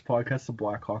at all this podcast? The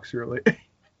Blackhawks, really.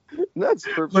 That's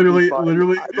perfectly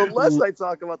Literally. fine. The less I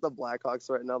talk about the Blackhawks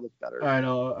right now, the better. I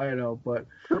know, but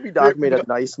Kirby Dach made a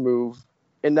nice move,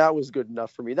 and that was good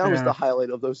enough for me. That was Yeah. the highlight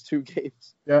of those two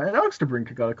games. yeah, and Alex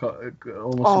DeBrincat got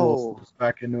almost a little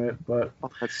back into it, but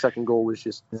Oh, that second goal was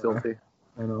just filthy.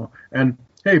 I know. And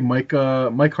hey, Mike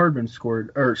Hardman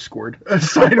signed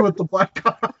with the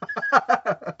Blackhawks.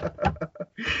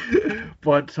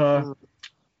 But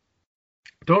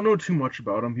don't know too much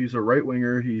about him. He's a right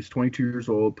winger. He's 22 years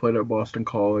old. Played at Boston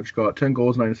College. Got 10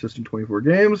 goals, 9 assists in 24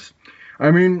 games. I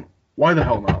mean, why the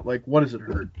hell not? Like, what does it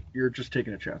hurt? You're just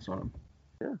taking a chance on him.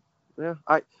 Yeah.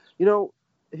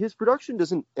 His production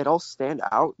doesn't at all stand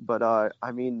out, but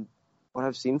I mean, what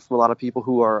I've seen from a lot of people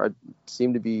who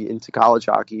seem to be into college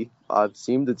hockey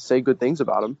seem to say good things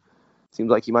about him. Seems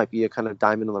like he might be a kind of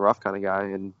diamond in the rough kind of guy,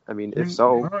 and I mean, if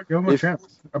so, Why not give him a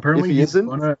chance? Apparently, if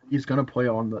he he's gonna play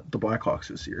on the Blackhawks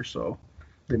this year, so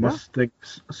they must think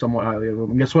somewhat highly of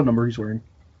him. And guess what number he's wearing?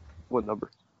 What number?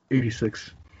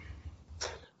 86.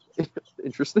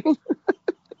 Interesting.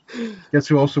 Guess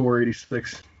who also wore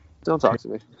 86? Don't talk to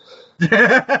me.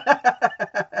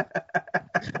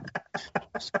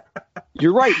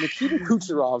 You're right, Nikita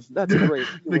Kucherov. That's great.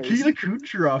 Nikita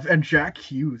Kucherov and Jack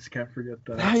Hughes. Can't forget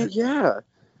that. Yeah.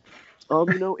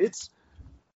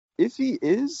 If he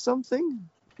is something,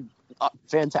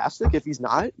 fantastic. If he's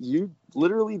not, you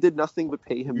literally did nothing but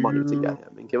pay him money to get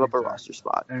him and give up a roster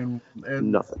spot. And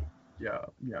Nothing. Yeah.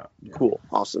 Cool.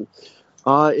 Awesome.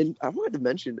 And I wanted to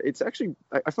mention, it's actually,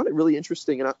 I found it really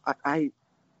interesting, and I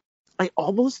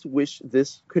almost wish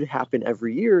this could happen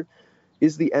every year,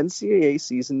 is the NCAA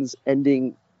season's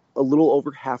ending a little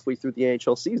over halfway through the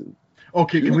NHL season.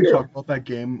 Okay, can we talk about that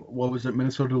game? What was it?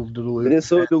 Minnesota Duluth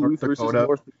versus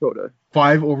North Dakota.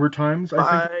 5 overtimes,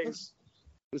 I think. It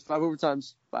was 5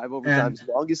 overtimes. 5 overtimes.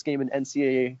 Longest game in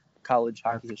NCAA college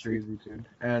hockey history. Crazy, dude.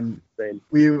 And Insane.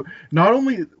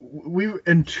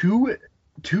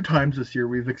 two times this year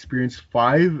we've experienced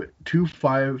 5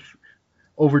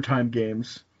 overtime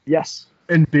games. Yes.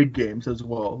 And big games as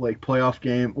well, like playoff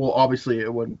game. Well, obviously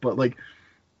it wouldn't, but like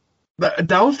that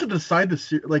was to decide the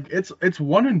series. Like it's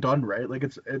one and done, right? Like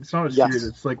it's not a series.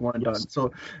 It's like one and done.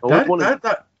 So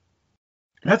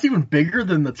that's even bigger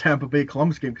than the Tampa Bay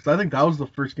Columbus game, because I think that was the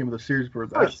first game of the series where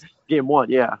that game 1.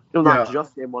 Yeah, no, not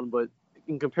just game 1, but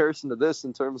in comparison to this,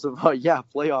 in terms of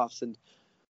playoffs and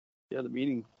the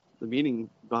meaning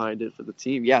behind it for the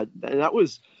team. Yeah,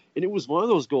 and it was one of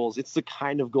those goals. It's the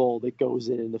kind of goal that goes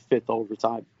in the 5th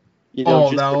overtime.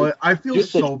 I feel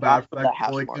so bad for that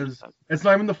goal, because it's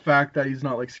not even the fact that he's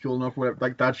not like skilled enough, whatever.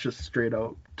 Like that's just straight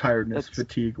out tiredness,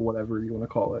 fatigue, whatever you want to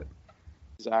call it.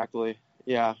 Exactly.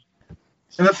 Yeah.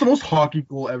 And that's the most hockey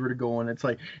goal ever to go in. It's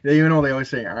like, they always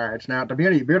say, all right, it's not the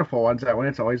beautiful ones that win.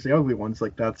 It's always the ugly ones.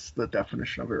 Like that's the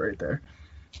definition of it right there.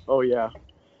 Oh yeah.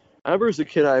 I remember as a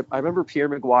kid, I remember Pierre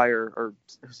McGuire, or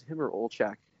it was him or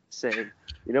Olchak, saying,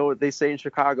 what they say in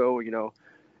Chicago,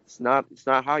 it's not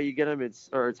how you get them, it's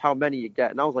how many you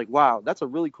get. And I was like, wow, that's a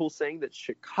really cool saying that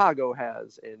Chicago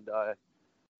has. And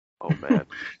oh man,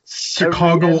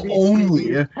 Chicago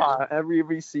only. Every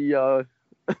NBC,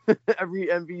 every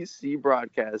NBC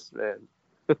broadcast, man.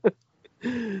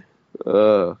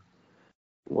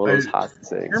 One of those hot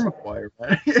things. Pierre McGuire,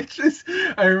 man. It's just,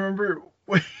 I remember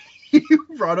when you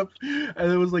brought up,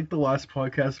 and it was like the last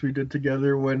podcast we did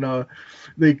together when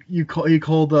he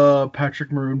called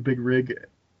Patrick Maroon Big Rig,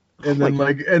 and then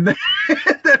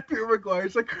Pierre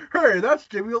Maguire's like, hey, that's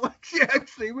Jimmy Alexiak,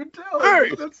 Xavier Dallas.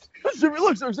 Hey, that's Jimmy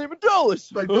Alexiak, Xavier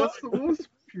Dallas. like that's the most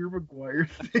Pierre Maguire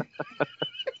thing.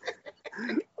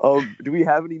 Do we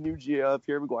have any new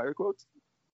Pierre Maguire quotes?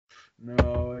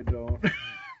 No, I don't.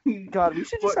 God, we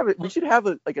should just have it. We should have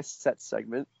a set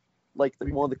segment, like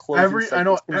one of the closing. Every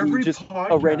segments can be every just podcast.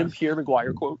 a random Pierre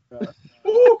Maguire quote.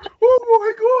 Oh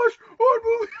my gosh!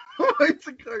 Unbelievable! It's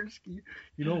a Karski.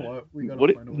 You know what? We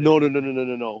gotta find a way.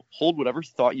 No. Hold whatever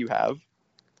thought you have.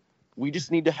 We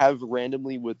just need to have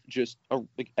randomly with just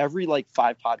every 5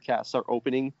 podcasts are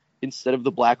opening instead of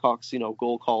the Blackhawks,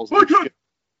 goal calls.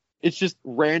 It's just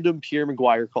random Pierre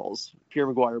Maguire calls, Pierre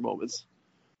Maguire moments.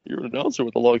 You're an announcer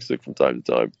with a long stick from time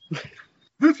to time.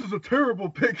 This is a terrible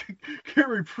pick,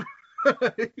 Carey Price.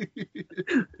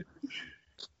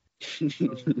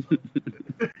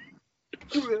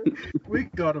 We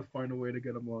gotta find a way to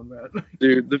get him on that.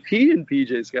 Dude, the P in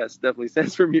PJ's cast definitely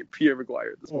stands for Pierre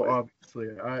Maguire at this point.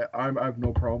 Obviously, I have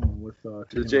no problem with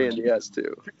the J and the S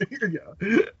too. Yeah.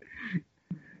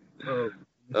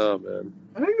 Oh man.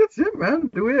 I think that's it, man.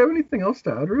 Do we have anything else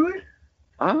to add, really?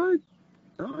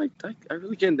 No, I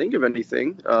really can't think of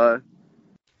anything.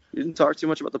 We didn't talk too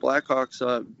much about the Blackhawks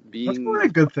being. That's probably a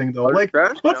good thing, though. Let's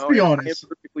be honest. I'm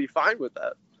perfectly fine with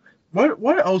that.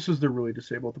 What else is there really to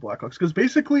say about the Blackhawks? Because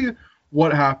basically,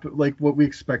 what happened, what we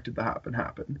expected to happen,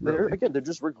 happened. Really. They're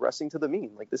just regressing to the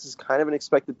mean. This is kind of an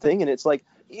expected thing, and it's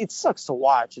it sucks to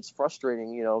watch. It's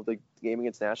frustrating. The game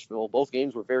against Nashville, both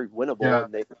games were very winnable,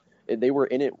 and they were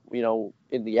in it,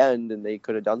 in the end, and they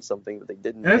could have done something, but they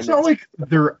didn't. And it's not like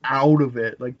they're out of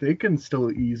it. They can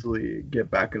still easily get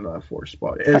back into that 4th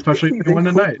spot, especially if they win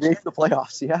tonight. Make the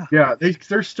playoffs, yeah. Yeah,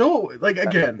 they're still,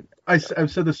 again, I've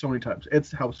said this so many times.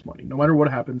 It's house money. No matter what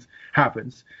happens.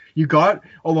 You got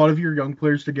a lot of your young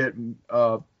players to get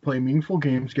play meaningful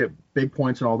games, get big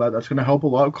points and all that. That's going to help a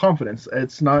lot of confidence.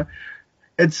 It's not...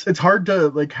 It's hard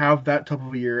to have that type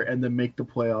of a year and then make the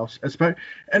playoffs.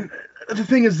 And the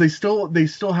thing is, they still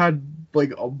had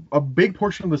a big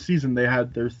portion of the season. They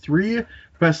had their 3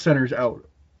 best centers out.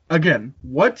 Again,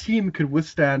 what team could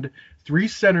withstand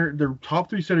their top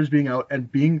 3 centers being out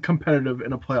and being competitive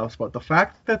in a playoff spot? The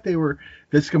fact that they were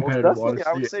this competitive, honestly,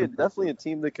 I would say definitely a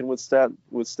team that can withstand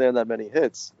that many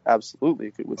hits.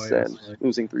 Absolutely could withstand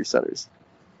losing 3 centers.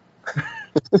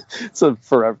 It's a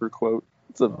forever quote.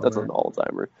 That's an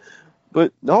all-timer.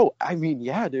 But no, I mean,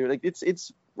 yeah, dude,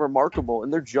 it's remarkable,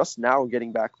 and they're just now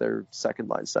getting back their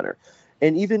second-line center.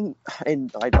 And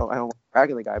I don't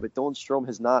brag on the guy, but Dylan Strome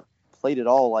has not played at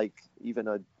all even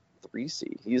a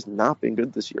 3C. He's not been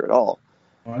good this year at all.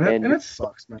 And it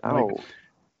sucks, man.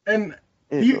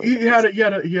 He had a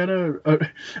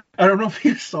I don't know if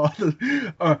you saw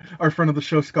our friend of the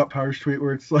show Scott Powers tweet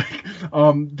where it's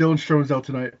Dylan Strome's out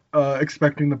tonight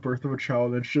expecting the birth of a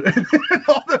child and shit. And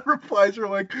all the replies are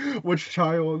which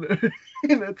child? And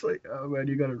it's oh man,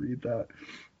 you gotta read that.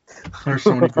 There's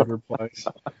so many good replies.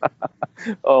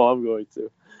 Oh, I'm going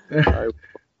to.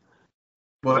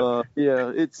 But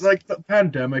yeah, it's the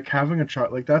pandemic, having a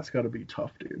child, that's gotta be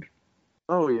tough, dude.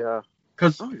 Oh yeah.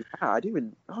 Because I didn't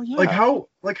even. Oh yeah.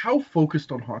 How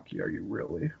focused on hockey are you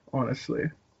really? Honestly.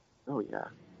 Oh yeah,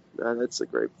 that's a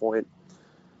great point.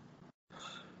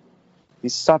 He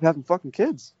stopped having fucking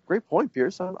kids. Great point,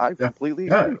 Pierce. I completely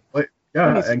agree.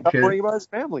 And stop worrying about his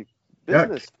family,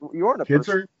 business. You aren't a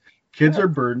person. Kids are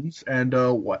burdens, and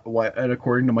and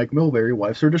according to Mike Milbury,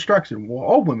 wives are distraction. Well,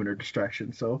 all women are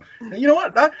distractions. So, you know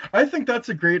what? I think that's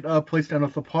a great place to end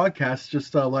off the podcast.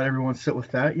 Just let everyone sit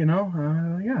with that.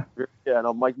 Yeah. Yeah.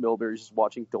 No, Mike Milbury's just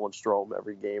watching Dylan Strome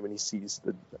every game, and he sees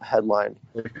the headline.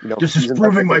 This is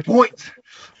proving my point.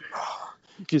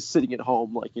 Just sitting at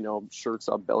home, shirts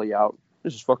up, belly out.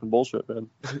 This is fucking bullshit, man.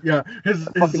 Yeah, his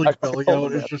belly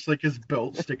out is just his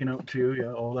belt sticking out too.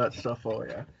 Yeah, all that stuff. Oh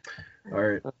yeah. All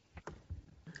right.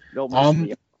 They'll mention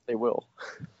me. They will.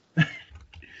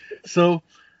 So,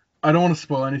 I don't want to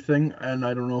spoil anything, and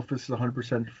I don't know if this is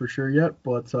 100% for sure yet,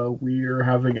 but we are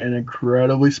having an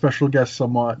incredibly special guest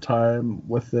somewhat time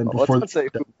with them before.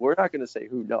 We're not going to say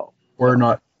who. No. We're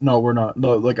not. No, we're not.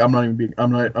 No,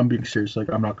 I'm being serious.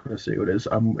 I'm not going to say who it is.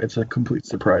 It's a complete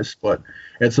surprise, but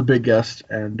it's a big guest,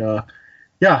 and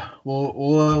yeah,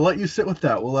 we'll let you sit with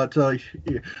that. We'll let those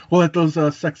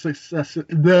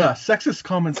sexist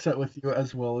comments sit with you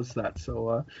as well as that.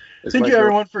 So thank you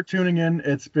everyone for tuning in.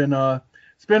 It's been a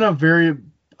very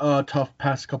tough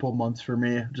past couple of months for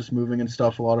me, just moving and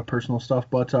stuff, a lot of personal stuff.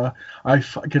 But I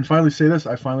can finally say this: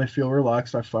 I finally feel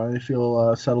relaxed. I finally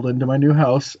feel settled into my new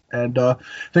house, and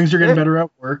things are getting better at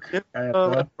work.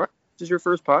 This is your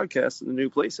first podcast in the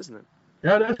new place, isn't it?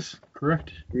 Yeah, it is.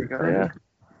 Correct. Yeah.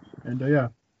 And yeah,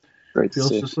 great.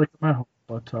 Feels just like my home.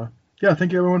 But yeah,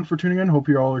 thank you everyone for tuning in. Hope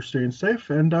you all are staying safe,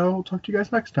 and we'll talk to you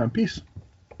guys next time. Peace.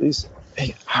 Please.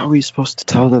 Hey, how are we supposed to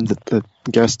tell them that the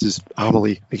guest is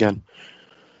Amelie again?